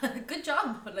be? Good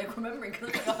job, like remembering. Oh,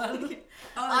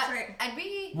 that's right. I'd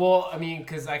be. Well, I mean,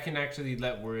 because I can actually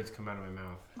let words come out of my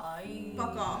mouth.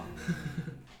 Fuck off.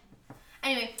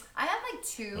 Anyway, I have like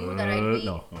two that I'd be.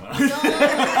 No.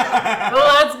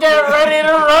 Let's get ready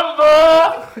to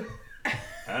rumble!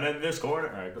 And in this corner.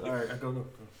 All right, go.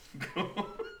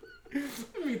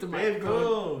 Meet the Babe,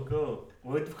 microphone. go.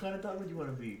 What kind of dog would you want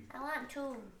to be? I want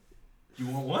two. You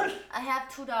want what? I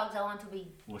have two dogs I want to be.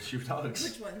 What's your dogs?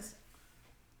 Which ones?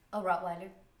 A Rottweiler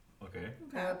Okay.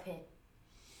 or a pit.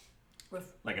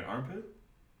 Like an armpit?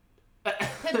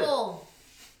 Pitbull.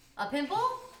 A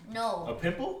pimple? No. A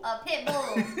pimple? A pit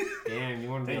bull. Damn, you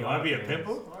want to Hey, be you want to be a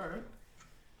pimple? All right.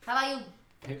 How about you?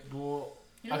 Pitbull.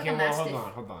 You look Okay, like a well, mastiff.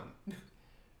 hold on.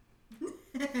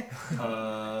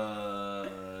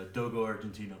 Dogo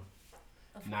Argentino.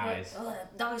 Of Nice. course. Oh,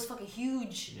 that dog is fucking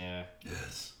huge. Yeah,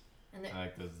 Yes. And I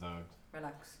like those dogs.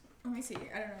 relax. Let me see. I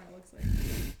don't know what it looks like.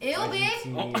 Ew, babe.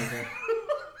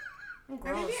 Or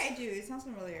Gross. maybe I do. It sounds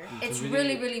familiar. It's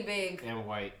really, really big. And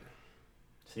white.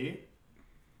 See?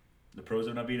 The pros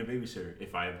of not being a babysitter.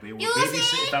 If I would see?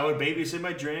 babysit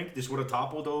my drink, this would have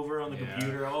toppled over on the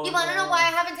computer. Oh, You want to know why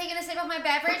I haven't taken a sip of my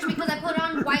beverage? Because I put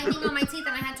on whitening on my teeth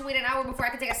and I had to wait an hour before I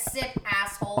could take a sip,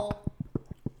 asshole.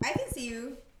 I can see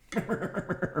you.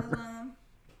 Trying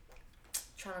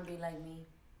to be like me.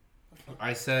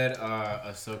 I said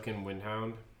a silken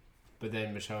windhound, but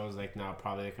then Michelle was like, no,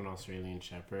 probably like an Australian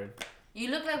Shepherd. You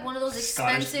look like one of those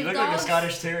Scottish. expensive You look dogs. like a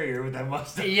Scottish Terrier with that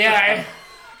mustache. Yeah.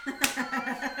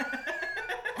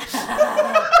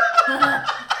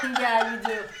 Yeah, you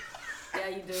do. Yeah,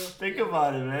 you do. Think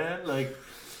about it, man. Like,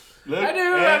 look, I do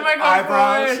and have my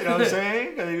eyebrows. girlfriend. You know what I'm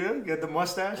saying? You get the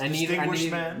mustache. Distinguished They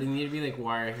man. need to be like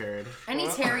wire haired. Any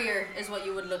terrier is what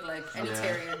you would look like. Any Yeah.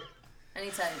 terrier. Any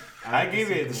type. I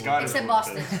gave it the Scottish. Except one,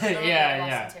 Boston. because- You don't look like a Yeah, Boston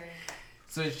yeah. Terrier.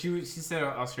 So she said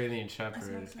Australian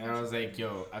Shepherd, and I was like,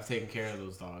 yo, I've taken care of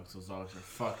those dogs. Those dogs are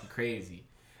fucking crazy.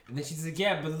 And then she's like,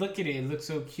 yeah, but look at it. It looks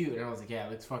so cute. And I was like, yeah,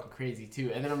 it looks fucking crazy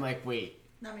too. And then I'm like, wait.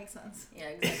 That makes sense. Yeah,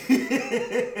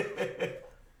 exactly.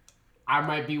 I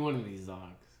might be one of these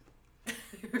dogs.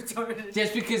 retarded.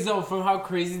 Just because though, from how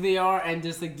crazy they are, and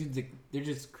just like, dude, they're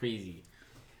just crazy.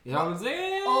 You know, I was like,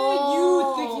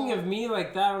 you thinking of me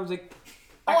like that? I was like,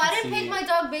 I didn't pick my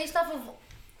dog based off of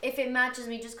if it matches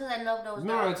me, just because I love those dogs.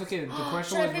 No, it's okay. The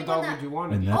question was, what dog would you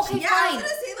want to be? Okay, yeah, fine. I was gonna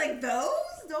say like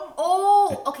those. Don't.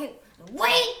 Oh, okay.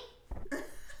 Wait.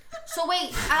 So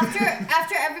wait,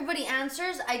 after everybody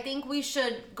answers, I think we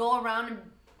should go around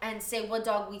and say what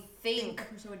dog we think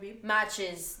would be.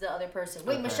 matches the other person.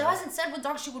 Wait, Michelle hasn't said what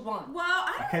dog she would want. Well,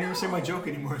 I can't even say my joke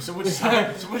anymore. So much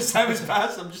time has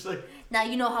passed. I'm just like. Now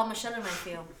you know how Michelle and I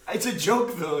feel. It's a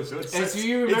joke though, so it's. If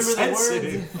you remember the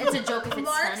words, it's a joke if it's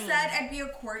Mark funny. said I'd be a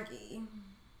corgi.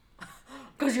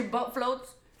 Cause your butt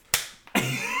floats.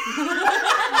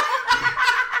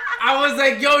 I was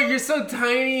like, yo, you're so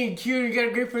tiny and cute. You got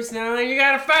a great personality. You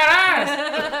got a fat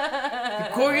ass.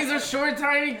 The corgis are short,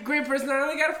 tiny, great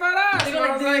personality. Got a fat ass. They go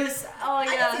like this. Oh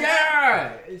yeah.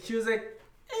 Yeah. And she was like,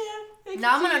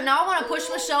 Now I want to push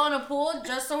Michelle in a pool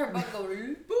just so her butt go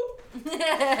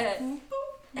boop.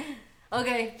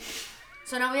 Okay,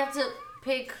 so now we have to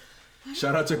pick.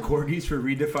 Shout out to corgis for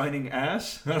redefining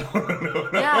ass. I don't know.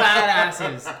 Yeah, fat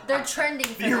asses. They're trending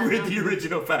for the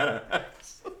original fat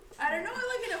ass. I don't know.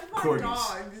 I like enough about Corgis.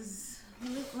 dogs.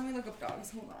 Let me look up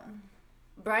dogs. Hold on.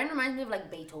 Brian reminds me of like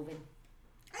Beethoven.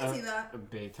 I see that.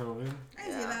 Beethoven. I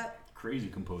see that. Crazy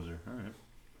composer. All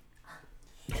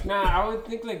right. Nah, I would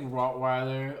think like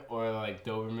Rottweiler or like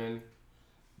Doberman.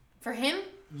 For him?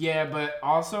 Yeah, but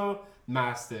also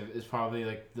Mastiff is probably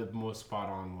like the most spot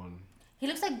on one. He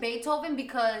looks like Beethoven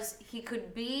because he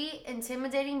could be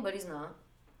intimidating, but he's not.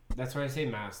 That's why I say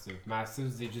Mastiff.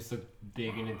 Mastiffs, they just look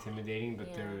big and intimidating,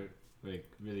 but they're like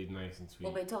really nice and sweet.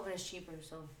 Well, Beethoven is cheaper,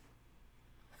 so.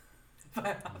 I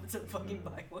have to fucking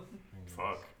buy one.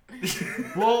 Fuck.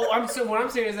 Well, what I'm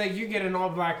saying is like you get an all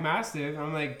black Mastiff.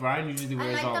 I'm like Brian usually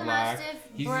wears like all the black. Mastiff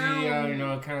He's brown.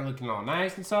 usually kind of looking all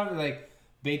nice and stuff. Like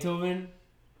Beethoven.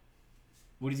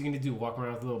 What is he gonna do? Walk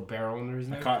around with a little barrel under his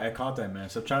neck? I caught that, man.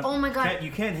 Stop trying. Oh my God.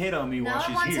 You can't hit on me Now while I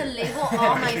she's want here. to label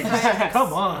all my friends.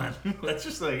 Come on. That's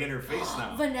just like in her face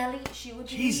now. Vanelli, she would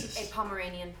be Jesus. a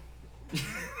Pomeranian.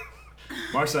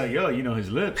 Mark's like, yo, you know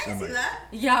his lips. I I'm see like, that.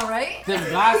 Yeah, right? Them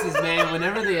glasses, man.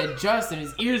 Whenever they adjust and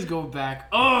his ears go back,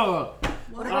 oh.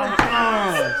 What Friends.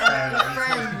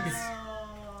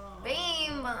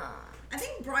 Bam. I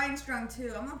think Brian's drunk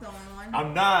too. I'm not the only one.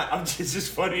 I'm not. It's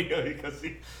just funny because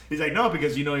he's like, no,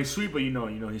 because he's sweet, but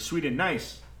he's sweet and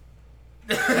nice.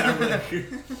 And I'm like,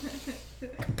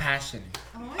 Compassionate.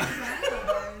 Oh my God.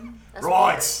 That's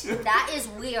right. weird. That is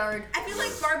weird. I feel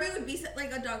like Barbie would be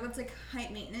like a dog that's like high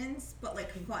maintenance, but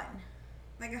like fun.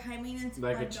 Like a high maintenance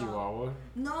Like fun a Chihuahua. Dog.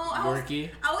 No, I was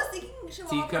thinking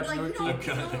Chihuahua, Teacup but like you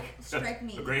Yorkie? don't strike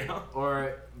me. A greyhound.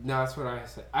 Or no, that's what I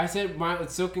said. I said my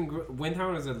silken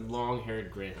Windhound is a long-haired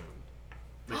greyhound.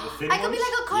 Like the thin I could be ones?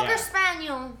 like a Cocker Yeah.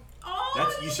 Spaniel.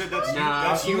 Oh, You said that's you. Nah,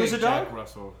 That's you as a dog. Jack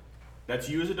Russell. That's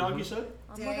you as a dog. You said.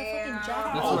 I'm motherfucking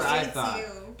Jack. That's Oh, what I it's thought. you.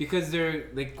 Because they're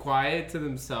like quiet to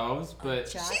themselves, but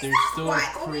Jack. She's they're not still quiet.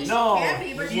 Only crazy. she No, can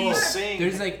be, but she's he's not. saying.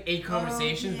 There's like 8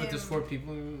 conversations, but yeah. there's 4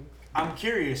 people. I'm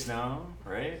curious now,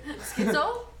 right?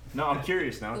 Schizo? No, I'm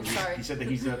curious now. Oops, He- sorry. He said that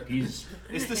he's.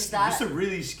 It's Is that- just a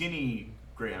really skinny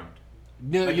greyhound.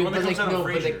 No, Like the you one that but like comes out of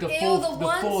no, but like Frasier. the Ew, full, the the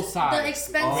ones, full size. the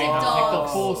expensive Like dogs.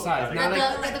 the full size, not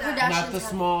Like like the Kardashians. not the have.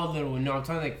 small little one. No, I'm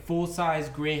talking like full size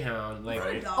greyhound, like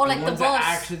Right. Oh, like the ones that bus.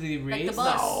 actually Like race. the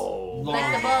bus. Long.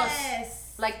 Like the bus.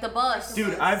 Yes. Like the bus.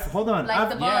 dude, hold on. Like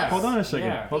the bus. Hold on a second.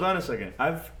 Yeah. Hold on a second.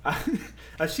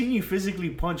 I've seen you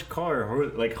physically punch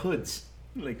like hoods.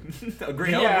 Like a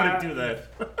greyhound Yeah. wouldn't do that.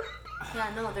 Yeah,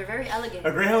 no, they're very elegant.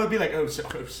 A greyhound would be like, oh,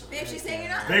 sorry. Babe, she's saying you're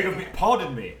not. Beg of me,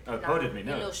 pardon me. Pardon me. you're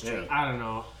a No. little straight. I don't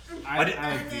know. I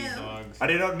like these know. dogs. I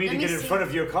did not mean Let to me get in see. front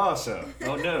of your car, sir.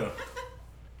 Oh no.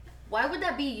 Why would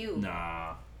that be you?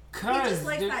 Nah. He Cause just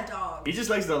likes they're- that dog. He just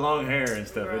likes the long hair and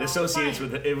stuff. It Bro. associates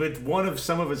Fine. with one of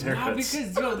some of his Nah, haircuts.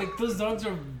 because yo, like those dogs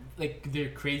are like they're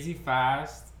crazy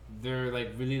fast. They're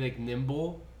like really like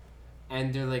nimble,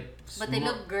 and they're like. But they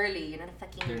smart. look girly. You're not a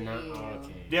fucking They're not. girl. Oh,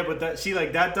 okay. Yeah, but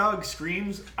that dog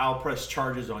screams, "I'll press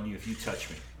charges on you if you touch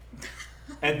me."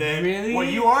 And then Really? what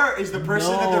you are is the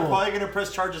person that they're No. probably gonna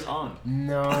press charges on.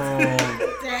 No.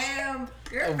 Damn,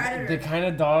 you're a predator. The kind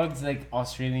of dogs like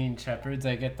Australian Shepherds,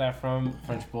 I get that from.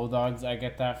 French Bulldogs, I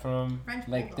get that from. French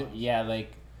like Bulldogs. yeah,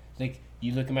 like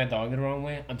you look at my dog the wrong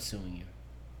way, I'm suing you.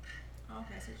 Okay,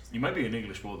 so you're just- You might be an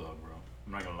English bulldog, bro.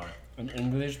 I'm not gonna lie. An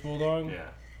English Bulldog. Yeah,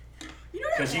 You know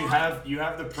what I because want? you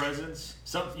have the presence.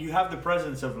 You have the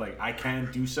presence of like I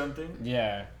can do something,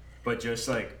 Yeah. but just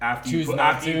like after Choose you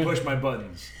not you to. push my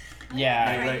buttons,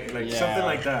 Yeah. like Yeah. something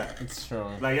like that. It's true.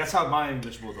 Like that's how my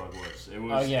English bulldog was. It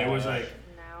was Oh, yeah. it was like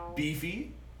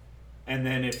beefy. And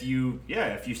then if you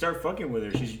start fucking with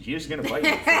her, she's just gonna bite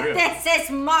you for real. This is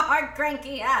Mark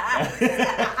Cranky ass.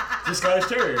 It's a Scottish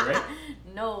Terrier, right?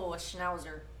 No, a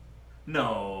Schnauzer.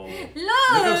 No.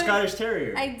 Look up Scottish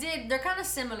Terrier. I did. They're kind of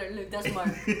similar. Look, that's Mark.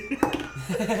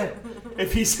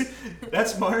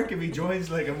 That's Mark if he joins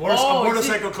like a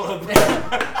motorcycle club.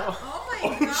 Oh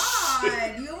my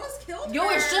god! You almost killed her. Yo,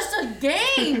 it's just a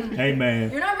game. Hey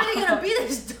man, You're not really gonna be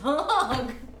this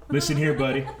dog. listen here,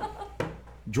 buddy.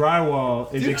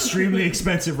 Drywall is extremely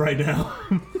expensive right now.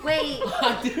 Wait.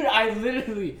 Dude, I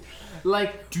literally,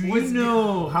 like, Do you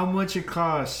know how much it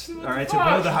costs? All right, to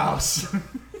build a house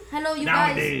Hello, you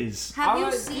nowadays. guys. Have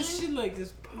you this seen shit like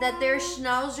this? that they're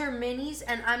Schnauzer minis?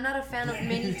 And I'm not a fan of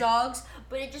mini dogs,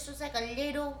 but it just looks like a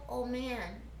little old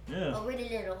man. Yeah. A really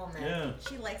little old man. Yeah.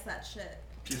 She likes that shit.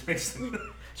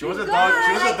 She was a dog.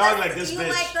 She was a dog like this You bitch.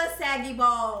 like the saggy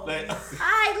balls.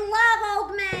 I love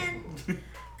old men.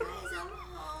 Guys, I'm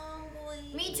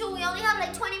hungry. Me too. We only have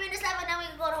like 20 minutes left, and then we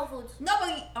can go to Whole Foods. No, but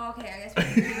okay, I guess we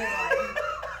can keep it going.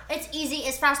 It's easy.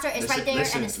 It's faster. It's right there,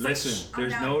 and it's fresh.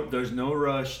 Listen. There's no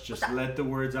rush. Just let the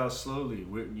words out slowly.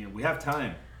 We have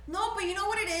time. No, but you know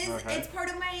what it is? Okay. It's part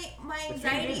of my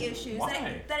anxiety issues.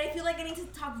 Why? That I feel like I need to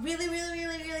talk really, really,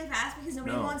 really, really fast because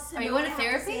nobody wants to Are know you what going I to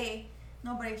have therapy? say.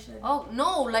 Nobody should. Oh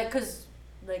no, like, cause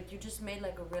like you just made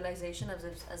like a realization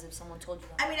as if someone told you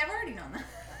that. I mean, I've already known that.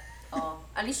 Oh,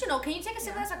 at least you know. Can you take a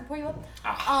sip of that so I can pour you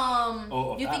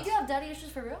up? You think you have daddy issues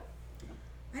for real?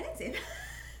 I didn't say that.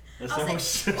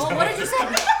 Oh, what did you say?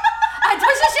 I thought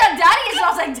you said she had daddy issues. I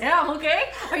was like, damn, okay.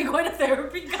 Are you going to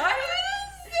therapy, guys?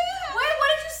 Wait, what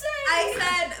did you say? I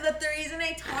said that the reason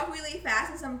I talk really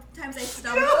fast and sometimes I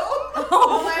stumble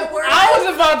on my words. I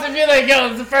was about to be like, yo,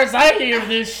 it's the first I hear of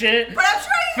this shit. But I'm trying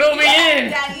Fill me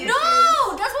in. Daddy issues.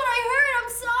 No, that's what I heard.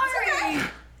 I'm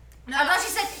sorry. No. I thought she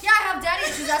said, yeah, I have daddy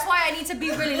issues. That's why I need to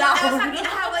be really I was loud. talking, I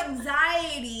have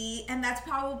anxiety, and that's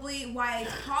probably why I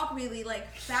talk really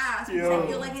like fast because I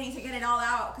feel like I need to get it all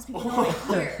out because people don't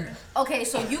hear. Okay,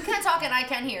 so you can't talk and I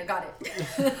can't hear. Got it.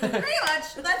 Pretty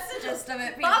much. That's the gist of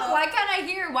it. People. Fuck, why can't I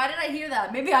hear? Why did I hear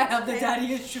that? Maybe I have the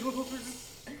daddy issues.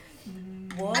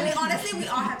 What? I mean, honestly, we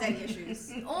all have daddy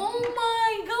issues. Oh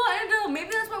my god, I don't know.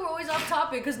 Maybe that's why we're always off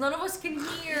topic, because none of us can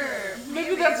hear.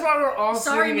 Maybe that's why we're all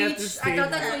Sorry, sitting at Meech. this I table.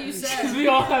 thought that's what you Because said. we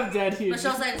all have daddy issues.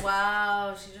 Michelle's like,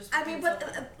 wow, she just... I mean,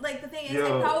 but like the thing is,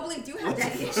 Yo. I probably do have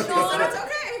daddy issues, so No. that's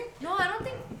okay. No, I don't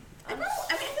think... I mean,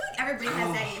 I feel like everybody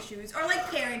has daddy issues or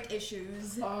like parent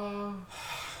issues.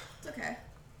 It's okay.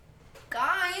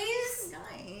 Guys!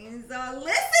 Listen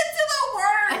to the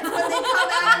words when they come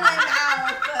out of my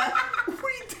mouth.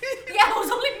 We did. Yeah, it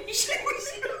was only me.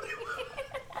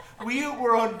 We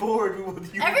were on board with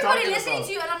what you were Everybody talking listening about.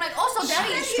 to you, and I'm like, also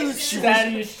daddy issues.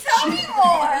 Daddy issues. Tell me more.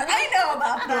 I know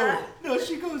about that. No,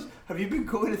 she goes, have you been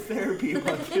going to therapy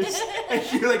about this? And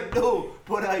you're like, no,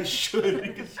 but I should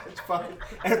because it's fine.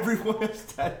 Everyone has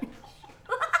daddy.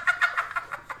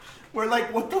 We're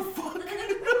like, what the fuck?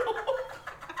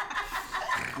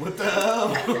 What the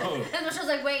hell? And Michelle's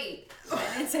like, wait,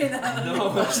 I didn't say that.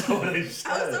 No, that's not what I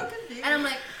said. I was so confused. And I'm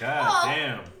like, God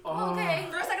damn. okay.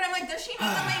 For a second, I'm like, does she know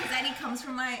that my anxiety comes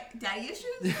from my daddy issues?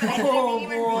 But I didn't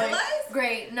even realize.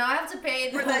 Great, now I have to pay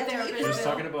the For that therapist. She was bill.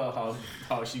 talking about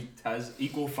how she has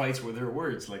equal fights with her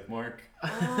words, like Mark.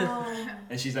 Oh.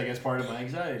 And she's like, that's part of my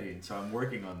anxiety, and so I'm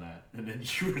working on that. And then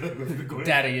you were like, "Have you been going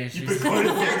Daddy You've issues. been going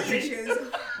to Daddy therapy issues.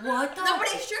 What the? No, but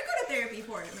I should go to therapy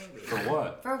for it, maybe. for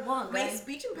what? For what, My guys?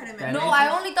 speech impediment. Daddy No, I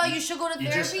only thought you should go to You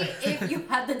just- therapy if you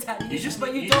had the daddy You issues, just,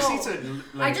 but you you don't. just need to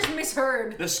I like just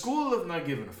misheard. the school of not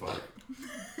giving a fuck.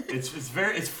 It's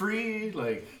free.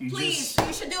 Like you Please, just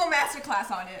you should do a master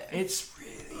class on it. it's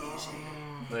really easy.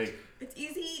 Like It's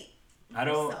easy. I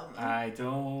don't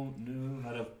know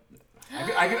how to.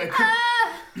 I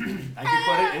could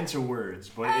put it into words,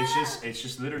 but it's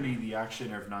just literally the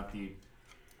action of not the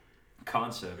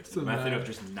concept, the method of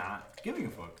just not giving a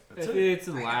fuck. That's it. It's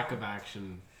a lack of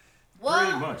action. Pretty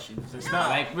What? much. It's No, not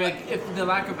like if the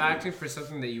lack of action for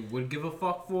something that you would give a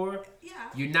fuck for, Yeah.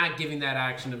 you're not giving that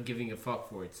action of giving a fuck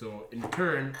for it. So in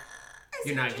turn, I see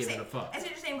you're what not giving saying. a fuck. I see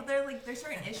what you're saying, but there's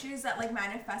certain issues that like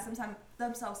manifest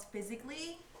themselves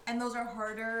physically, and those are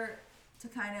harder to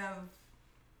kind of.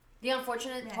 The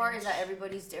unfortunate part is that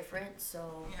everybody's different,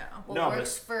 so Yeah. what No,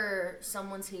 works for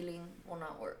someone's healing will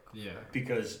not work. Yeah.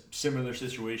 because similar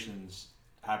situations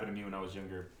happened to me when I was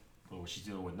younger. Well, what she's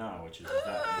dealing with now, which is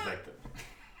that effective.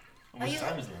 How much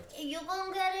time is left? You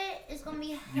gonna get it? It's gonna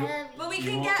be heavy. But we You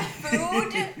can want- get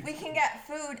food. We can get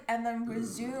food and then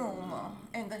resume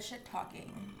in the shit talking.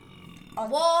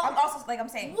 Whoa. I'm also like I'm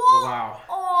saying. Whoa. Wow.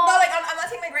 Oh. No, like I'm not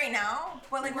saying like right now,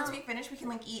 but like once we finish, we can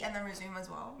like eat and then resume as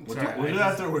well. We'll do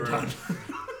that after we're done.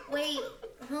 Wait.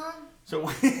 Huh? So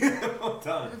we're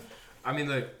done. I mean,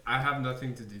 look, I have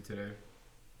nothing to do today.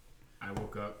 I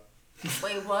woke up.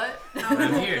 Wait, what? I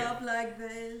I'm woke here. up like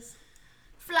this.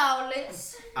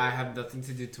 Flawless. I have nothing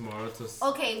to do tomorrow till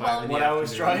Okay, 5 well, in the what I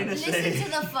was afternoon. trying to say.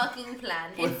 Listen to the fucking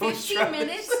plan. In What I was 15 trying to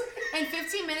minutes, in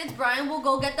 15 minutes, Brian will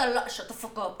go get the shut the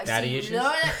fuck up. I Daddy see you.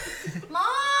 issues?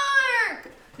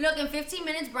 Mark! Look, in 15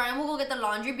 minutes, Brian will go get the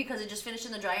laundry because it just finished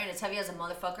in the dryer and it's heavy as a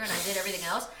motherfucker and I did everything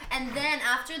else. And then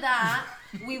after that,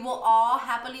 we will all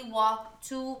happily walk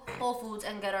to Whole Foods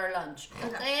and get our lunch.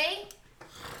 Okay?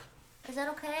 Is that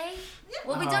okay? Yeah.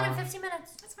 We'll be done in 15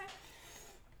 minutes. That's fine.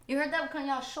 You heard that? Because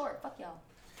y'all short. Fuck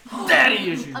y'all.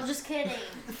 Daddy issues. I'm just kidding.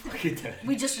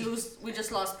 We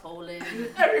just lost Poland.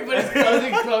 Everybody's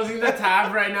closing the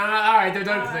tab right now. All right, they're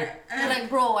done. They're like,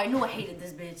 bro, I knew I hated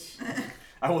this bitch.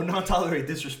 I will not tolerate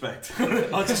disrespect.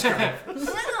 Unsubscribe.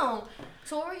 No.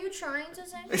 So what were you trying to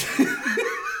say?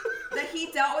 That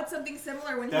he dealt with something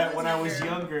similar when I was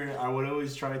younger, I would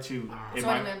always try to,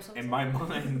 in my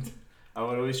mind, I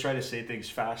would always try to say things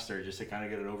faster just to kind of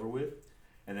get it over with.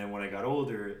 And then when I got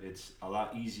older, it's a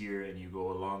lot easier and you go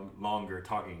longer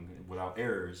talking without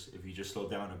errors if you just slow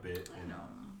down a bit. And,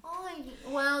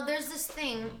 Well, there's this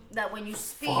thing that when you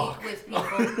speak with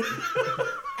people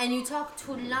and you talk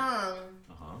too long,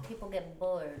 people get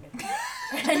bored.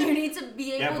 And you need to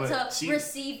be able to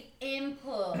receive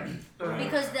input.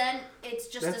 Because then it's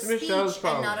just a speech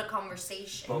and not a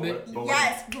conversation.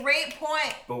 Yes, great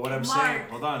point. But what I'm saying,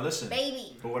 hold on, listen.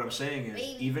 Baby. But what I'm saying is,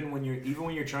 even when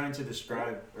you're trying to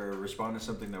describe or respond to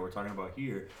something that we're talking about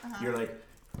here, you're like,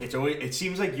 it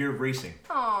seems like you're racing.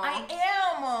 I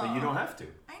am. But you don't have to.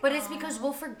 But it's because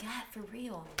we'll forget for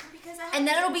real. Because and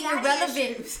then it'll be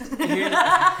irrelevant.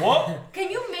 What? Can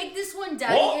you make this one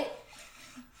daddy?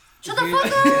 Shut the fuck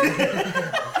up!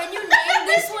 Can you name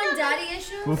this one daddy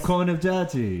issues? What kind of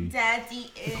daddy?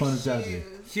 Daddy issues. What kind of daddy?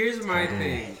 Here's my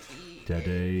thing.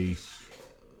 Daddy.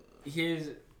 Here's.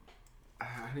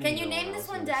 Can you name this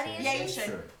one daddy issues? Yeah, you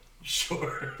should.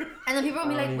 Sure. And then people will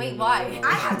be like, wait, why?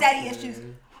 I have daddy issues.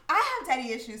 I have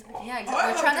daddy issues. Yeah,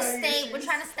 exactly. We're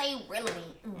trying to stay relevant.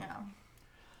 Yeah.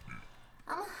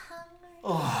 I'm hungry.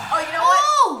 Oh, you know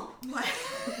what? What?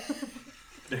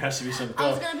 There has to be some. I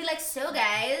was gonna be like, so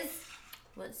guys,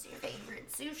 what's your favorite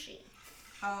sushi?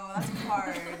 Oh, that's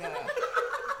hard.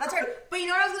 That's hard. But you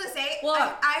know what I was gonna say?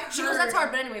 What? I heard, she goes, that's hard,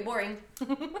 but anyway, boring.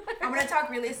 I'm gonna talk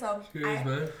really slow. I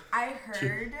heard.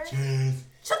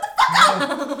 Shut the fuck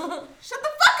up! Shut the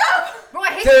fuck up! Bro, I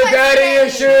hate daddy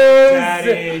issues.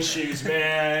 Daddy issues,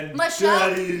 man. Michelle.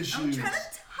 Daddy issues. I'm trying to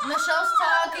talk. Michelle's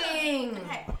talking.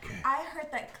 Okay. I heard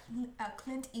that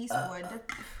Clint Eastwood.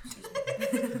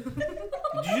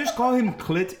 Did you just call him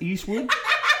Clint Eastwood?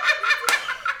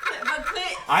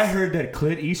 I heard that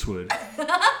Clint Eastwood.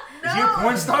 Is he a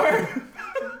porn star?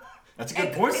 That's a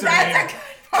good porn star name.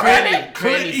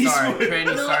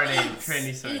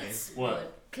 Tranny started.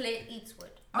 What? Clint Eastwood.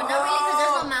 But not really because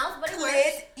there's no mouth, but it works.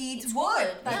 Clint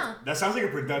Eastwood. Yeah. That sounds like a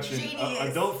production, Genius.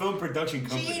 adult film production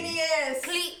company. Genius.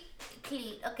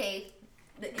 Clint, okay.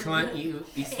 Clint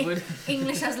Eastwood.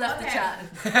 English has left the chat.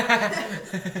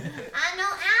 I know.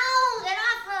 Ow! Get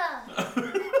off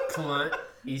her. Clint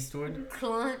Eastwood.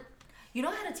 Clint. You know,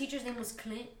 I had a teacher's name was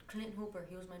Clint Hooper.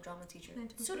 He was my drama teacher.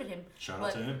 Suited him. Shout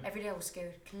out to him. Every day I was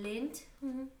scared. Clint.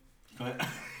 Clint.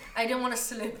 I didn't want to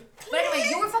slip. But anyway,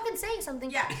 you were fucking saying something.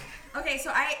 Yeah. Okay,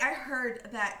 so I heard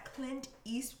that Clint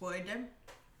Eastwood,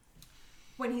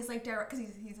 when he's like because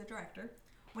he's a director,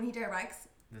 when he directs,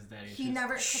 he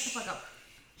never shut the fuck up.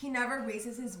 He never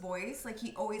raises his voice. Like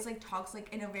he always like talks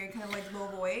like in a very kind of like low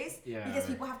voice. Yeah. Because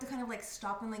people have to kind of like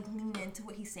stop and like lean into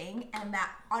what he's saying, and that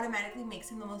automatically makes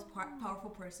him the most powerful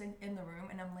person in the room.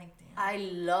 And I'm like, damn. I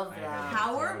love that.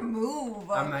 Power move.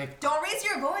 I'm like, don't raise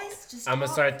your voice. Just I'm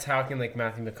gonna start talking like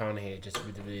Matthew McConaughey, just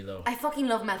really low. I fucking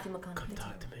love Matthew McConaughey. Come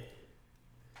talk to me.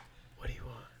 What do you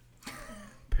want?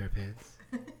 Pair of pants.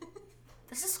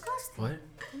 That's disgusting. What?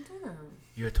 Don't do that.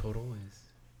 Your total is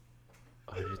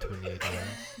 $128.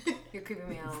 You're creeping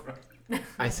me out.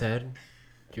 I said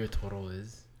your total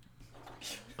is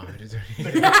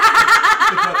 $128.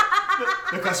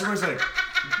 The customer's like,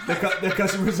 the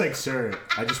customer's like, sir,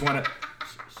 I just want to.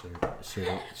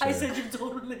 Sir, I said your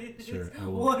total is Sir,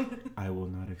 I will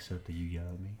not accept that you yell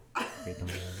at me. Okay, don't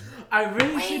yell at me. I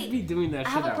really should be doing that. I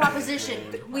have a proposition.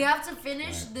 We have to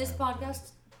finish this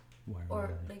podcast, Why are we or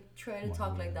yelling? like try to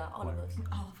talk like that. All of us.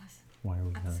 all of us Why are we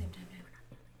at the yelling? same time.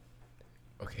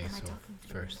 Okay, so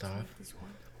first off,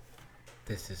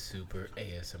 this is super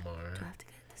ASMR. Do I have to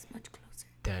get this much closer?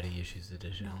 Daddy Issues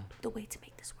Edition. No, the way to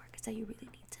make this work is that you really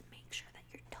need to make sure that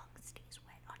your tongue stays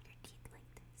wet on your teeth like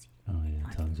this. Oh yeah,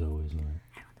 tongue's always wet.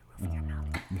 And on the roof of your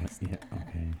mouth. Yeah,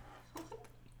 okay.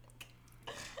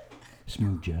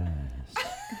 Smooth Jazz.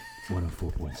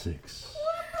 104.6.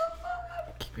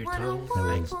 Keep your tongue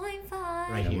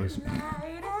right here.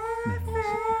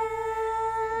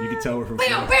 You can tell we're from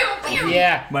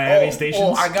Yeah. Miami stations.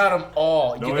 Oh, I got them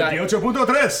all. You got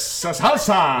 98.3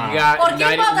 Salsa. You got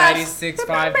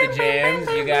 96.5 The Jams.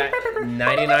 You got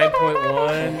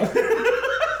 99.1.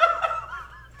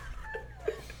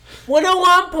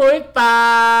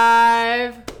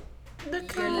 101.5. The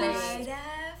Coast.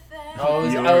 I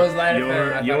was Light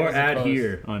FM. Your ad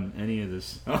here on any of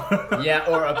this. Yeah,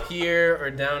 or up here, or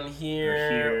down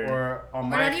here, or on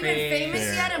my face. We're not even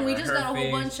famous yet, and we just got a whole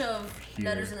bunch of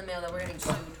letters in the mail that we're getting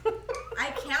sued.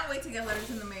 I can't wait to get letters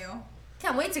in the mail.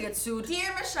 Can't wait to get sued.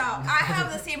 Dear Michelle, I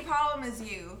have the same problem as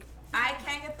you. I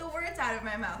can't get the words out of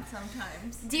my mouth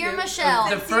sometimes. Dear Michelle,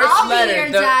 the first I'll letter, be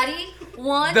your daddy.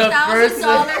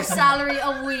 $1,000 salary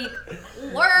a week.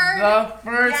 Word. The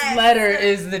first letter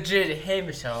is legit. Hey,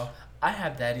 Michelle, I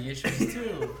have daddy issues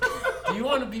too. Do you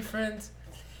want to be friends?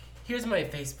 Here's my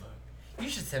Facebook. You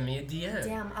should send me a DM.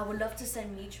 Damn, I would love to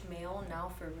send Meech mail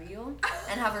now for real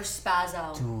and have her spaz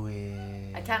out. Do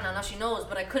it. I can't now she knows,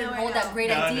 but I couldn't hold that great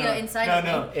idea inside of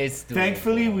me. It's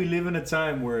Thankfully, we live in a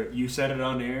time where you said it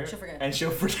on air. She'll forget. And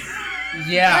she'll forget.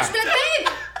 Yeah. She'll be like,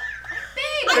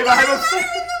 babe! I have a letter in the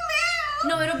mail!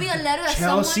 No, it'll be a letter that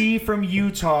Chelsea from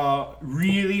Utah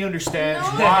really understands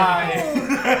why.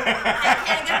 I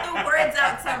can't get the words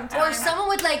out sometimes. Or someone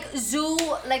with like the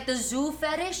zoo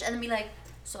fetish, and be like,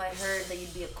 so I heard that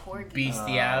you'd be a corgi.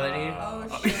 Bestiality. Oh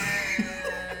shit.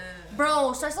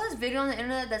 Bro, so I saw this video on the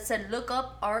internet that said, look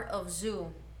up Art of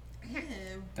Zoo.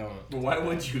 Don't. Why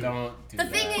would you? Don't do The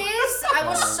that. thing is, I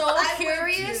was so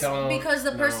curious because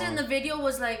the person in the video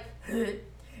was like, and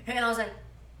I was like,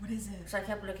 what is it? So I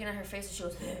kept looking at her face and she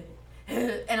was,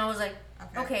 and I was like,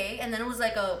 okay. And then it was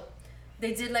like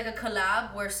they did like a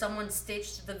collab where someone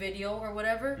stitched the video or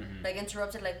whatever, like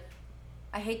interrupted, like,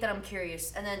 I hate that I'm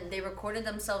curious. And then they recorded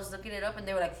themselves looking it up and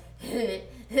they were like, and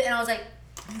I was like,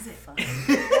 what is it? Fuck. And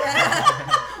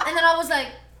then I was like,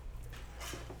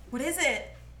 what is it?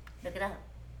 Look it up.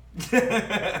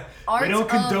 We don't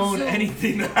condone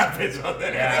anything that happens on the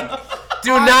internet.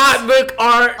 Do not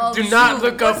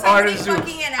look up Art of Zoo.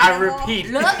 I repeat,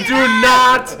 do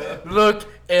not look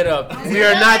it up. We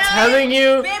are not telling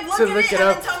you to look it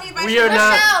up. We are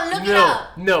not.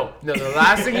 No. The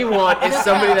last thing you want is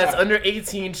somebody that's under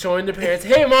 18 showing their parents,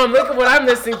 hey mom, look at what I'm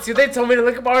listening to. They told me to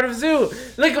look up Art of Zoo.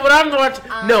 Look at what I'm watching.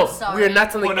 No, we are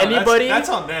not telling anybody. That's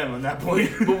on them at that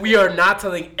point. But we are not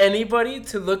telling anybody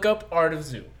to look up Art of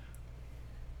Zoo.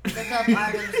 Look up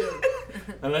Art of Zoo.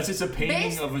 Unless it's a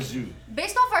painting of a zoo.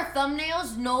 Based off our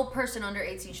thumbnails, no person under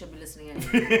 18 should be listening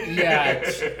anymore. Yeah.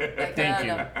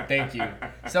 Thank you.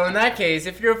 So in that case,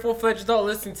 if you're a full-fledged adult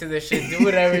listening to this shit, do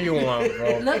whatever you want,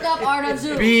 bro. Look up Art of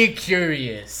Zoo. Be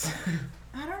curious.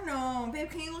 I don't know. Babe,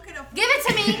 can you look it up? Give it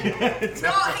to me.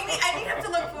 No, I need him to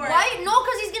look for it. Why? No,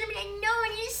 because he's going to be like, no,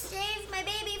 and you saved my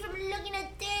baby from looking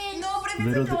at this. No, but if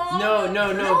it's a dog. No,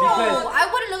 because I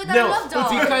wouldn't look at that. I love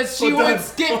dogs. Because she would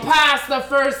skip past the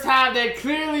first half that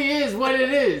clearly is what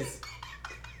it is.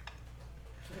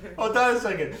 Hold on a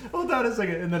second. And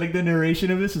then like the narration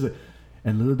of this is like,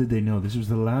 and little did they know this was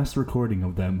the last recording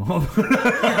of them.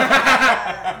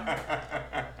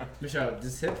 Michelle,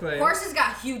 just hit play. Horses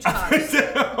got huge cocks.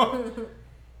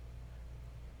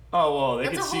 Oh well, they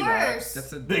That's can a see horse.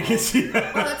 that. They can see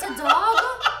that. Oh, that's a dog?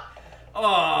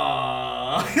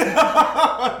 Oh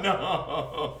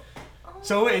no.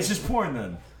 So wait, it's just porn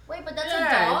then. Wait, but that's a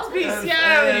dog? It's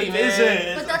bestiality, Is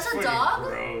it? But that's a dog?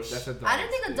 Gross. That's a dog. I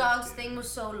didn't think the dog's thing was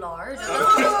so large. I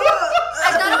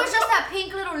thought it was just that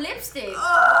pink little lipstick.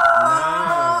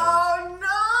 Oh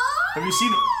no! Have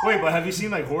you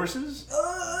seen like horses?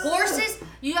 Horses?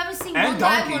 You haven't seen And one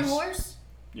guy, one donkeys. horse?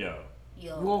 Yo.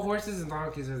 Well, horses and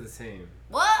donkeys are the same.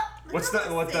 What? What's the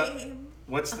well,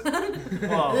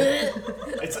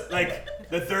 it's like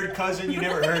the third cousin you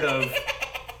never heard of.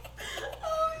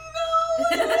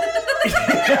 It's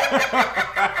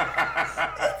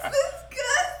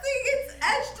disgusting. It's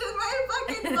etched in my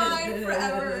fucking mind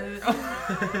forever.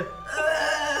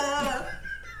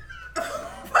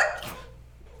 Fuck,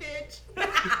 bitch.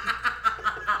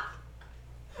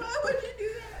 Why would you do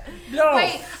that? No.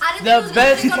 Wait, I didn't The think it was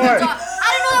best a dog. part. I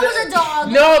didn't know that was a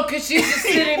dog. No, because she's just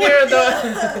sitting there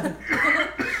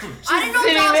I didn't know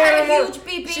dogs had a huge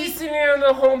pee-pee. She's sitting there on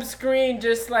the home screen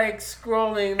just like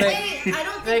scrolling. Like, Wait, I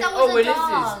don't think like, that was oh, a what is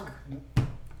dog.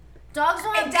 Dogs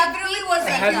don't have It definitely was.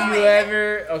 Have you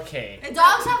ever? Okay.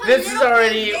 Dogs have a This little is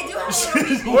already. They do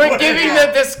have We're giving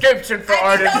the description for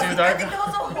I artists. think that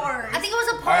was a horse. I think it was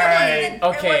a pony. Alright,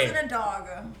 okay. It wasn't a dog.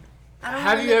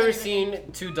 Have you ever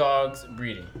seen two dogs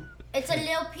breeding? It's a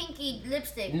little pinky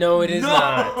lipstick. No, it is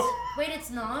not. Wait, it's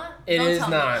not? It Don't is tell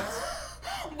not. Me.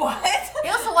 What?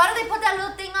 Yo, so why do they put that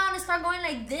little thing on and start going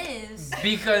like this?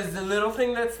 Because the little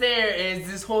thing that's there is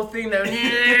this whole thing that.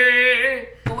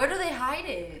 But where do they hide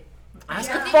it?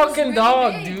 Ask a fucking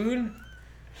dog, dude.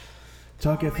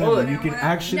 Talk FM, you can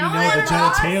actually know the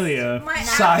genitalia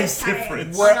size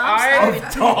difference Where I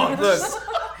of dogs.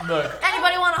 Look.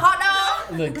 Anybody want a hot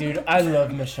dog? Look, dude, I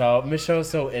love Michelle. Michelle's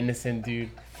so innocent,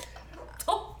 dude.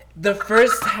 The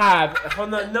first tab,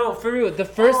 hold on, no, for real. The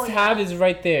first tab is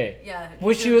right there. Yeah.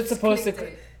 What she was supposed to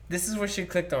click. This is what she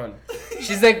clicked on.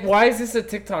 She's like, why is this a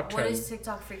TikTok trend? What is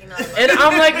TikTok freaking out? And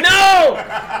I'm like, no!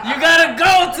 You gotta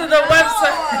go to the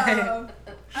website.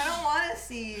 I don't want to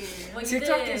see.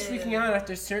 TikTok is freaking out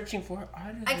after searching for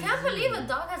artists. I can't believe a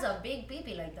dog has a big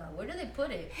pee-pee like that. Where do they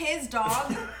put it? His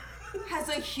dog has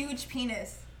a huge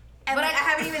penis. And But like, I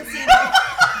haven't even seen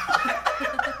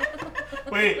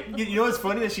it. Wait, you know what's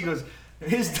funny? That she goes,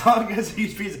 his dog has a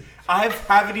huge piece. I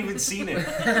haven't even seen it.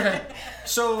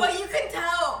 So, but you can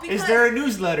tell. Is there a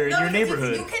newsletter in your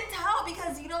neighborhood? You can tell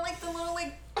because you know, like the little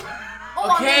like.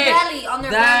 Oh, okay. On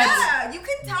their belly. Yeah, you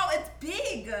can tell it's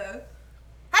big.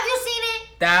 Have you seen it?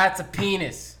 That's a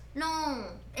penis. No,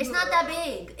 it's not that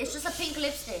big. It's just a pink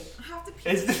lipstick. I have to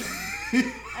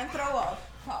pee and throw up.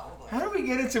 Probably. How do we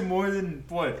get into more than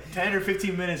 10 or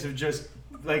 15 minutes of just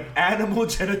like animal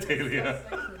genitalia?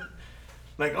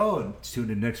 Like, oh, tune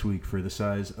in next week for the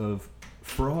size of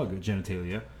frog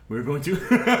genitalia. We're going to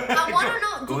I want to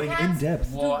know. Going cats, in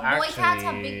depth. Well, do boy cats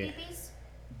have big peepees?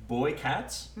 Boy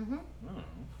cats? Mm-hmm. I don't know.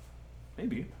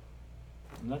 Maybe.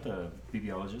 I'm not a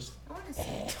BBologist. I want to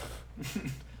see.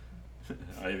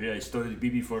 I studied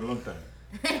BB for a long time.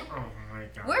 Oh my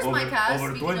god. Where's my cat?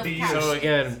 Over 20 years. So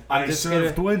again, I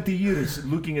served 20 years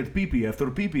looking at pee-pee after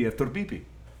pee-pee after pee-pee.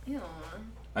 Yeah.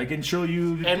 I can show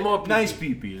you and more nice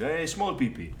pee-pee, small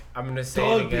pee-pee. I'm gonna say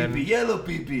tall it again. Pee-pee, yellow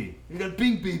pee-pee. You got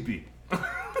pink pee-pee.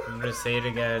 I'm gonna say it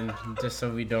again, just so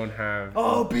we don't have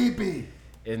pee-pee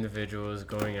individuals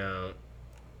going out.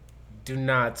 Do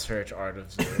not search Art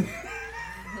of Zoom.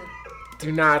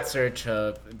 Do not search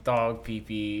dog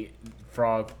pee-pee,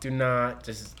 frog. Do not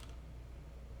just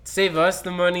save us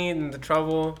the money and the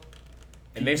trouble.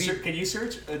 And can you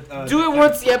search? Do it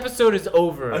once the episode is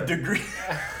over. A degree.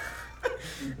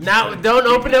 Now, don't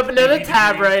open up another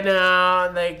tab right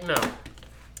now. Like, no.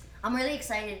 I'm really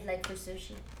excited, like, for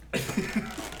sushi.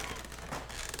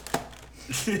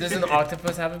 Does an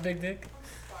octopus have a big dick?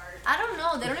 I don't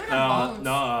know. They don't even have bones.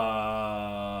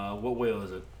 No, what whale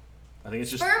is it? I think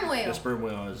it's just sperm whale. The sperm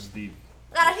whale is the.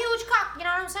 Got a huge cock. You know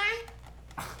what I'm saying?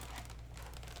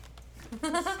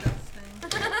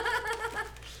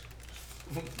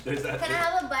 There's that. Can I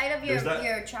have a bite of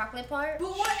your chocolate part?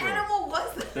 But what animal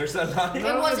was it? There's that line. It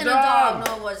wasn't a dog.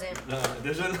 No, it wasn't. No,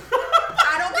 there's a.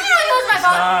 I don't think it was my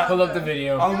fault. Pull up the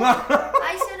video.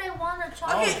 I said I want a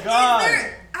chocolate. Okay,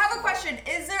 I have a question.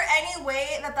 Is there any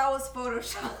way that was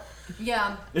Photoshopped?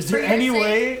 Yeah. Is there any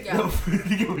way? Yeah.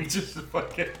 We just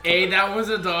fucking. A, that was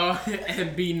a dog,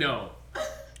 and B, no.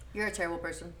 You're a terrible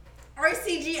person. Or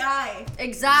CGI.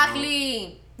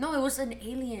 Exactly. No, it was an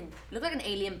alien. It looked like an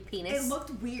alien penis. It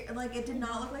looked weird. Like, it did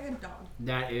not look like a dog.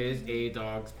 That is a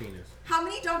dog's penis. How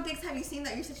many dog dicks have you seen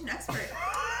that you're such an expert?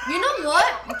 You know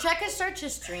what? Check his search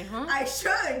history, huh? I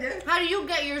should. How do you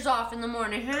get yours off in the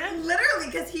morning, huh? Literally,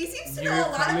 because he seems to know a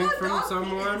lot coming about from dog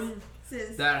someone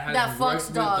penises. that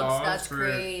fucks dogs. That's for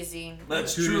crazy.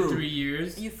 That's 2 true. to 3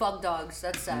 years. You fuck dogs.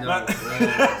 That's sad. No,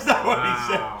 That's not what he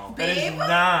said. That is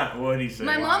not what he said.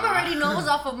 My mom already knows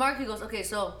off of Mark. He goes, okay,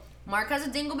 so Mark has a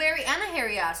dingleberry and a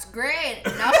hairy ass. Great.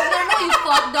 Now she's gonna know you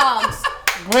fuck dogs.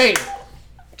 Great.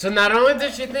 So not only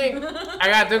does she think I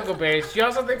got dingleberries, she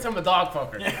also thinks I'm a dog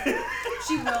fucker.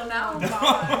 She will now.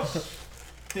 Gosh.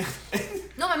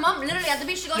 No, my mom literally at the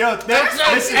beach. She goes, Yo,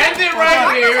 let's end it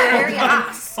right here. Hairy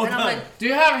ass. And I'm like, do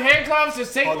you have handcuffs?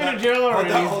 Just take me to jail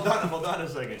already. Hold on a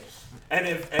second.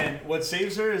 And what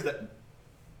saves her is that.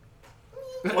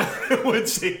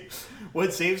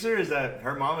 What saves her is that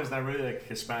her mom is not really like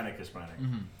Hispanic.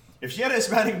 Mm-hmm. If she had a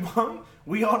Hispanic mom,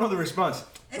 we all know the response.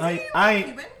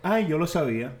 Ay, yo lo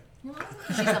sabía.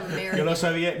 she's American. Yo lo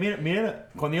sabía. Mira,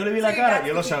 cuando yo le vi la cara,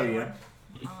 yo lo sabía.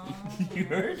 You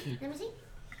heard? Let me see.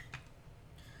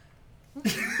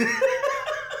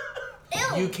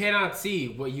 You cannot see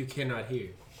what you cannot hear.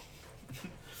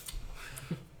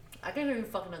 I can hear you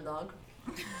fucking a dog.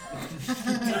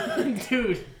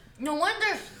 Dude. No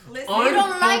wonder. Listen, you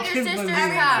don't like your sister's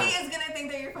cat. Everybody is gonna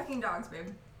think that you're fucking dogs, babe.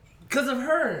 Because of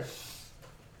her.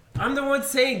 I'm the one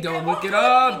saying, don't look it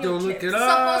up. Don't look it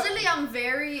up. Supposedly, I'm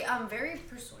very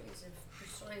persuasive.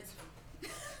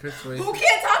 Who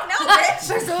can't talk now, bitch?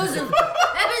 Persuasive.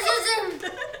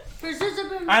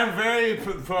 I'm very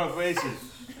pervasive.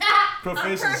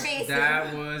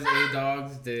 That was a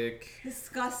dog's dick.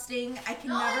 Disgusting. I can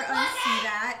never unsee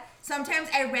that. Sometimes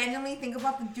I randomly think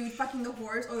about the dude fucking the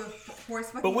horse or the horse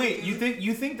fucking. But wait, the dude.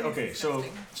 you think okay? So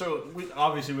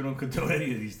obviously we don't condone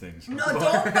any of these things. No,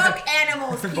 don't fuck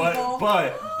animals, people.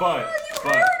 But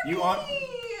you on.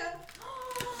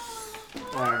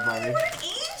 Alright, buddy. What an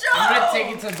angel! I'm gonna take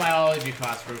it to biology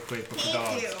class real quick with the dogs.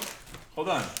 Thank you. Hold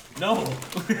on. No.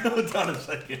 Hold on a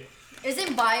second.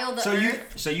 Isn't bio the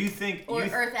earth? So you think or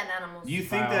earth and animals? You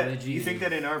think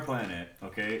that in our planet,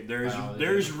 okay,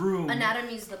 there's room.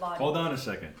 Anatomy is the body. Hold on a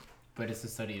second. But it's the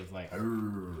study of life.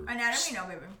 Anatomy, no,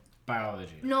 baby.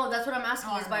 Biology. No, that's what I'm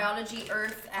asking. Is biology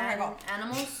earth and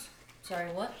animals?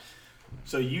 Sorry, what?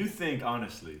 So you think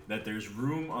honestly that there's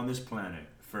room on this planet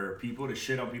for people to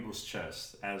shit on people's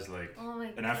chests as like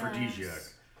an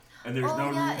aphrodisiac? And there's no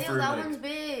room for that one's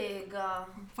big.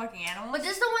 Fucking animal. But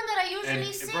this is the one that I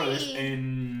usually see. Bro,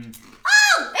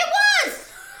 Oh, it was!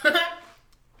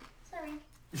 Sorry.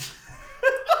 It's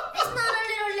not a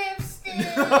little lipstick.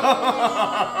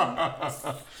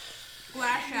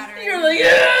 Glass shattering. You're like,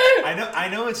 yeah! I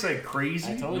know it's like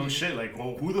crazy. No shit. Like,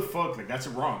 well, who the fuck? Like, that's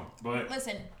wrong. But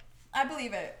listen, I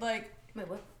believe it. Like, wait,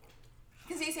 what?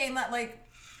 Because he's saying that, like,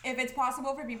 if it's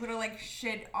possible for people to like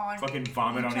shit on fucking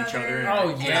vomit on each other. Oh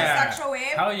yeah. In a sexual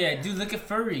way. Hell yeah, dude! Look at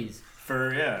furries.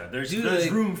 There's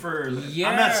room for.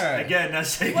 Yeah. I'm not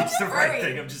saying it's the right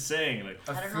thing. I'm just saying like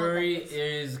a furry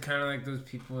is kind of like those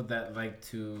people that like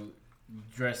to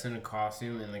dress in a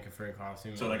costume in like a furry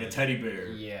costume. So like a teddy bear.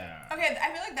 Yeah. Okay,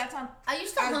 I feel like that's not. I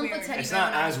used to hump a teddy bear. It's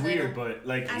not as weird, but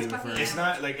like it's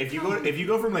not like if you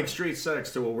go from like straight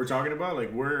sex to what we're talking about,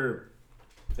 like we're.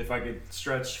 If I could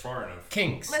stretch far enough.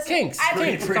 Kinks. Pretty much. I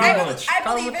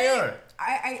believe it.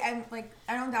 I'm like,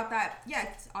 I don't doubt that. Yeah,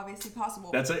 it's obviously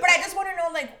possible. That's it. But I just want to know,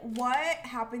 like, what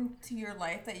happened to your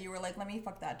life that you were like, let me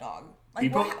fuck that dog?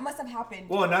 Like, what must have happened?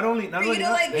 Well, not only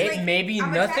maybe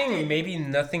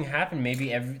nothing happened.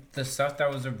 Maybe the stuff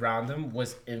that was around them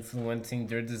was influencing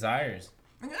their desires.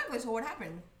 Exactly. So what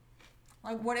happened?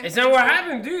 Like, what if... It's not what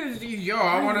happened, dude. Yo,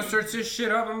 I want to search this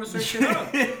shit up. I'm going to search it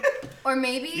up. Or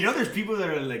maybe... You know, there's people that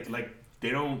are like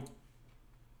they don't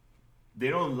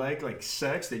like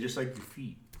sex. They just like your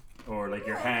feet. Or like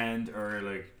your hand. Or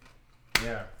like...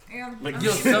 Yeah. Like,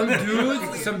 yo,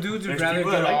 some dudes would rather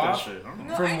get off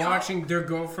from watching their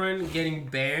girlfriend getting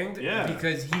banged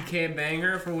because he can't bang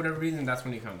her for whatever reason. That's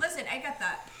when he comes. Listen, I get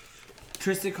that.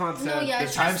 Tristan concept. No, yeah,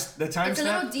 the time it's a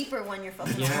little deeper when you're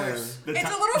fucking a horse. It's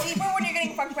a little deeper when you're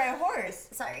getting fucked by a horse.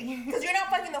 Sorry. Because you're not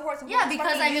fucking the horse. Yeah,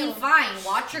 because I mean, fine,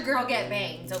 watch your girl get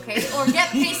banged, okay? Or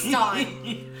get pissed on.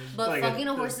 But like fucking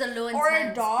a horse is a little intense.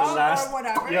 Or a dog or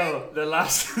whatever. Yo, the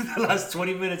last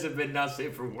 20 minutes have been not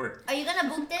safe for work. Are you gonna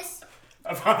boot this?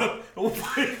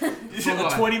 Is it a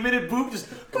 20-minute boot? Just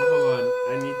hold on.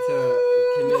 I need to.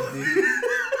 Can you do?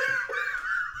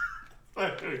 Ew.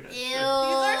 These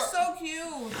are so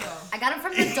cute. I got them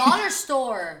from the dollar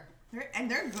store.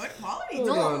 They're good quality.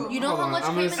 No, you know how much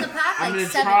came in the pack? I'm gonna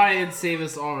try and save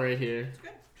us all right here.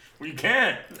 Well, you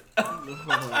can't.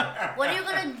 What are you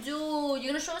gonna do?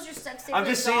 You're gonna show us your sex tape? I'm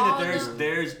just saying that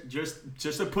there's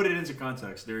just to put it into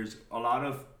context. There's a lot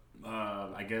of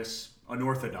I guess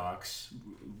unorthodox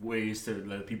ways to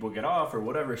let people get off or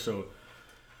whatever. So.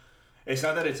 It's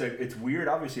not that it's weird.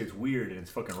 Obviously, it's weird and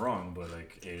it's fucking wrong. But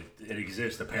like it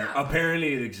exists.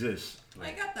 Apparently, it exists.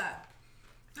 Like, I got that.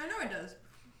 I know it does.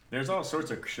 There's all sorts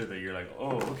of shit that you're like,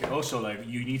 oh, okay. Also, like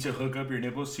you need to hook up your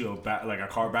nipples to like a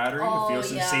car battery to feel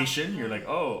sensation. You're like,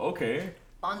 oh, okay.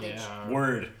 Bondage. Yeah.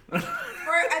 Word. Or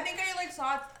I think I like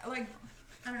saw it like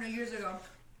I don't know years ago.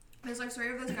 There's like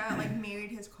story of this guy that like married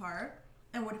his car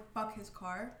and would fuck his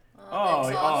car.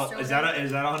 Is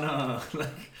that on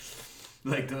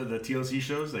like the TLC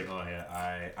shows? Like, oh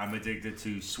yeah, I'm addicted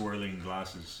to swirling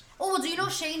glasses. Oh, well, do you know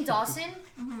Shane Dawson?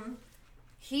 Mm-hmm.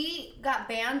 He got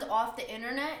banned off the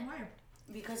internet. Why?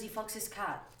 Because he fucks his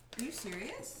cat. Are you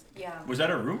serious? Yeah. Was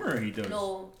that a rumor or he does?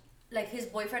 No, like his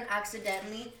boyfriend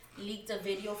accidentally leaked a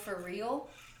video for real.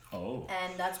 Oh.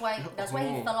 And that's why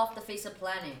he fell off the face of the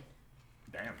planet.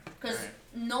 Damn. Because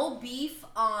no beef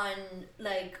on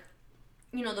like,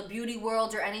 you know, the beauty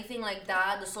world or anything like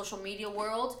that, the social media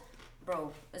world.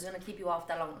 Bro, is gonna keep you off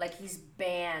that long. Like, he's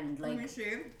banned. Like, let me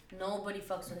see. Nobody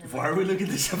fucks with him. Why are we looking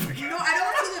this up again? No, I don't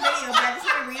want to see the video, but I just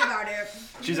want to read about it.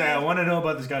 She's like, I want to know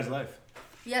about this guy's life.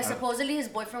 Yeah, supposedly his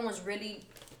boyfriend was really...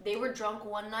 They were drunk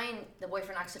one night, and the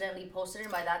boyfriend accidentally posted it,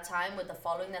 and by that time, with the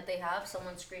following that they have,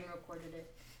 someone screen recorded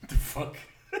it. The fuck?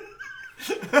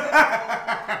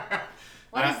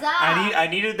 What is that? I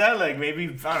needed that, like,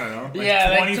 maybe, I don't know. Like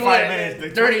yeah, 25 like minutes.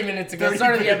 Like 30 minutes ago.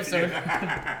 Start of the episode.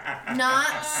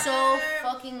 Not so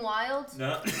fucking wild.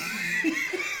 No.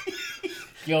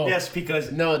 Yo. Yes,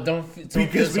 because... No, don't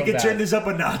because we can turn this up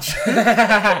a notch.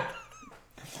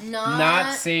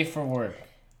 Not safe for work.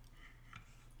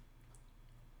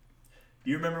 Do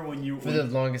you remember when you... For the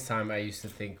longest time, I used to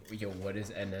think, yo, what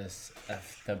is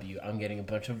NSFW? I'm getting a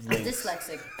bunch of links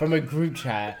dyslexic. From a group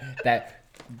chat that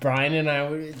Brian and I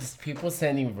were just people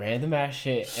sending random ass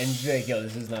shit and be like, yo,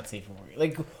 this is not safe for work.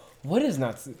 Like, what is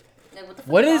not safe? Like,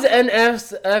 what is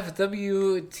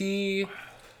NSFWT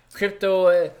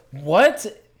crypto? What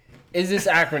is this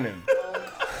acronym?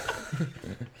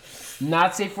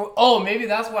 Not safe for... Oh, maybe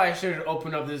that's why I should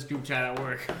open up this group chat at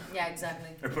work. Yeah,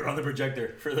 exactly. Or put it on the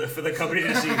projector for the company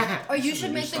to see. Or you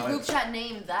should make the group chat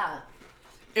name that.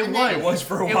 It was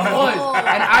for a while. It was. Oh.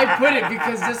 And I put it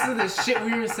because this is the shit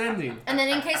we were sending. And then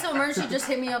in case of emergency, just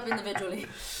hit me up individually.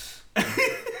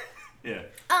 Yeah.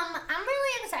 I'm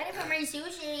really excited for my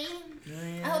sushi.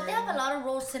 I hope they have a lot of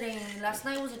rolls today. Last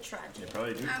night was a tragedy. They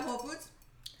probably do. At Whole Foods?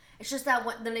 It's just that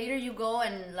the later you go,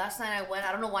 and last night I went,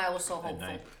 I don't know why I was so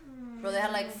hopeful. Bro, they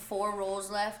had like 4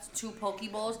 rolls left, 2 poke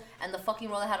bowls, and the fucking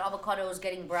roll that had avocado was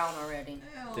getting brown already.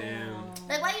 Damn.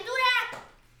 Like, why you do that?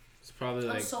 It's probably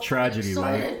like so tragedy,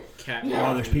 right? Cat. Yeah.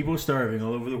 Oh, there's people starving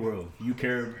all over the world. You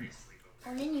care?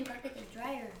 Oh, then you gotta get the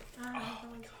dryer. Oh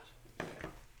my god.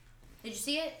 Did you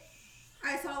see it?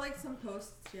 I saw like some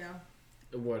posts, yeah.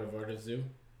 What, of Artist Zoo?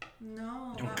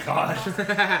 No. Oh god. What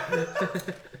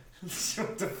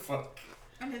the fuck?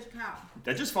 And his cow.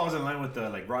 That just falls in line with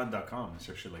like Rotten.com and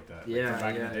shit like that. Yeah, like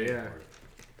back in the day.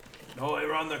 Oh, hey,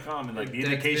 Rotten.com and like the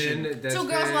indication. 2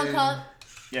 girls, 1 cup.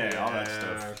 Yeah, all that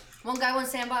stuff. 1 guy, 1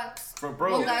 sandbox.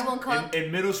 Bro, 1 guy, 1 cup.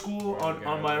 In middle school, I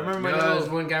remember my dad was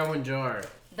 1 guy, 1 jar.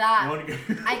 That.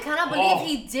 I cannot believe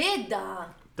he did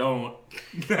that. Don't.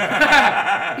 He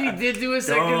did do a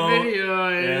second video.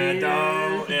 Yeah,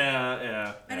 don't.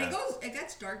 Yeah. And it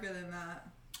gets darker than that.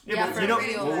 Yeah, but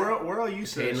we're all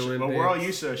used to shit. But we're all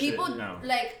used to people, shit now.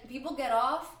 Like, people get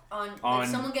off on like,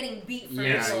 someone getting beat for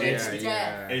it, so it's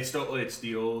death. It's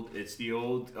the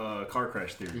old car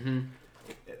crash theory. Mm-hmm.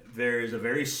 There's a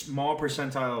very small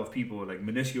percentile of people, like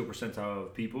minuscule percentile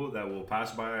of people, that will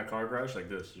pass by a car crash like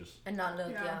this, just and not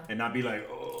look, and not be like,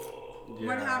 oh. Yeah.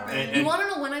 What happened? You want to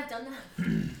know when I've done that?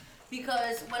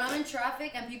 Because when I'm in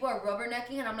traffic and people are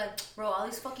rubbernecking, and I'm like, bro, all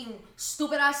these fucking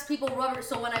stupid ass people rubber.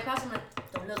 So when I pass, I'm like,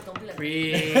 don't look, don't be like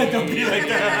that. Don't be like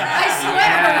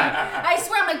that. I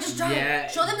swear, I'm like, just drive. Yeah.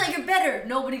 Show them that you're better.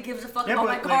 Nobody gives a fuck about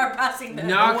my car passing them.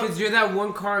 No, because you're that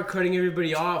one car cutting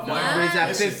everybody off. Everybody's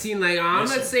at 15. Like, I'm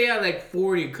gonna say at like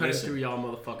 40, cutting through y'all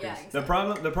motherfuckers. Yeah,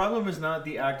 exactly. The problem is not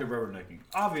the act of rubbernecking.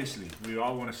 Obviously, we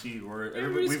all want to see.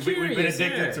 We've been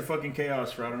addicted to fucking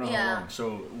chaos for I don't know how long.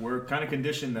 So we're kind of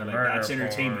conditioned that like that's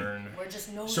entertainment. We're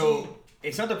just nosy. So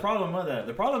it's not the problem of that.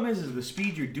 The problem is the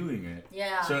speed you're doing it.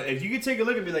 Yeah. So if you could take a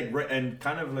look and be like and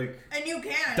kind of like and you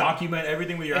can document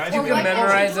everything with your eyes. You can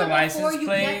memorize the license plate.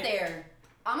 Before you get there.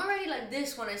 I'm already like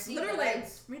this when I see the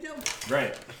lights. Me too.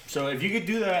 Right. So if you could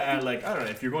do that at like I don't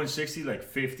know if you're going 60 like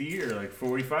 50 or like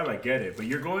 45, I get it. But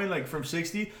you're going like from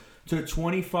 60 to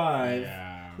 25.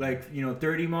 Yeah. Like,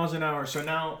 30 miles an hour. So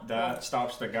now that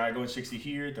stops the guy going 60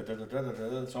 here, so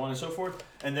on and so forth.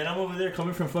 And then I'm over there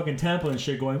coming from fucking Tampa and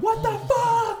shit going, what the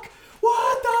fuck?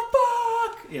 What the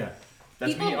fuck? Yeah.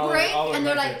 That's people me break all and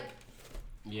they're like, like,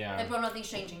 yeah. Like, bro, nothing's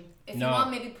changing. If you want,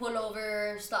 maybe pull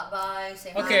over, stop by,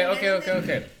 say hi.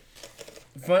 Okay.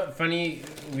 Funny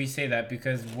we say that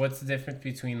because what's the difference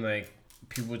between, like,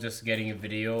 people just getting a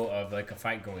video of, like, a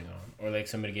fight going on or, like,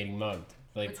 somebody getting mugged?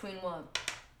 Like, between what?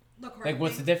 Like,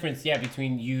 what's the difference,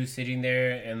 between you sitting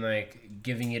there and, like,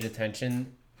 giving it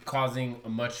attention, causing a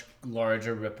much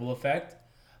larger ripple effect,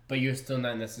 but you're still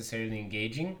not necessarily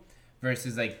engaging,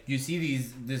 versus, like, you see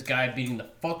this guy beating the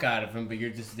fuck out of him, but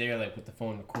you're just there, like, with the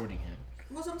phone recording him.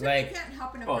 Well, sometimes you can't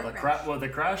help in a car crash. The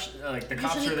crash, like, the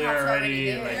cops are there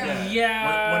already.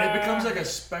 Yeah. When it becomes, like, a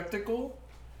spectacle...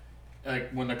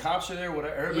 Like, when the cops are there,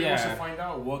 everybody wants to find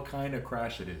out what kind of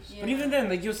crash it is. Yeah. But even then,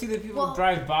 like, you'll see the people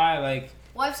drive by, like...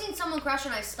 Well, I've seen someone crash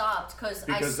and I stopped because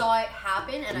I saw it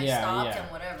happen and I stopped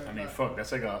and whatever. I mean, fuck,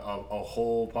 that's like a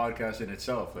whole podcast in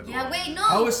itself. Like, wait, no.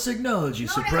 How is technology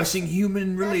suppressing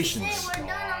human relations? That's it, we're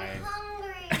done. I'm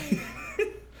hungry.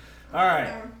 All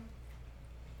right.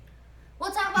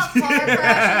 We'll talk about car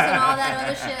crashes and all that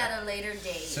other shit at a later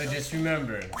date. So just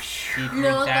remember, keep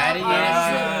your daddy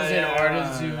issues in order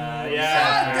to.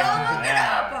 Don't look it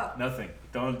up.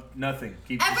 Nothing.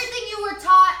 Keep everything you were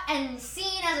taught and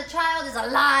seen as a child is a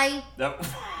lie.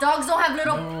 Dogs don't have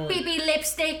little pee-pee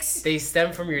lipsticks. They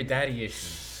stem from your daddy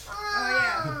issues.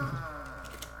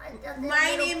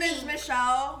 My name is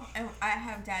Michelle, and I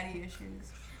have daddy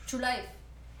issues. True life.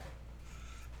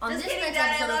 On Just this kidding, next Dad.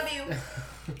 I episode love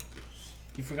you.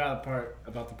 You forgot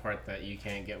the part that you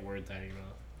can't get words out of your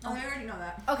mouth. Oh, I already know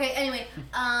that. Okay. Anyway,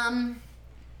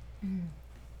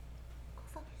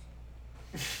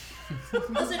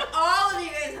 Listen, all of you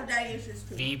guys have daddy issues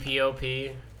too.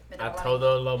 VPOP. A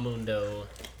todo lo mundo.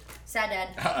 Sad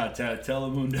dad.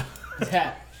 Telemundo.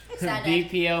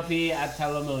 VPOP a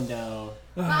telemundo.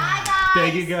 Bye, guys.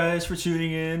 Thank you guys for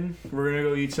tuning in. We're gonna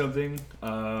go eat something.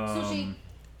 Sushi.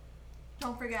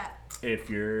 Don't forget. If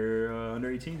you're under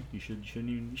 18, you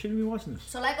shouldn't be watching this.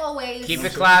 So like always, keep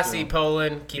it classy,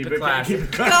 Poland. Keep it classy. Go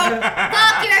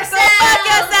fuck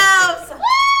yourselves.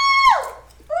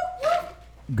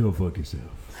 Go fuck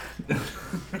yourself.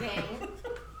 Okay.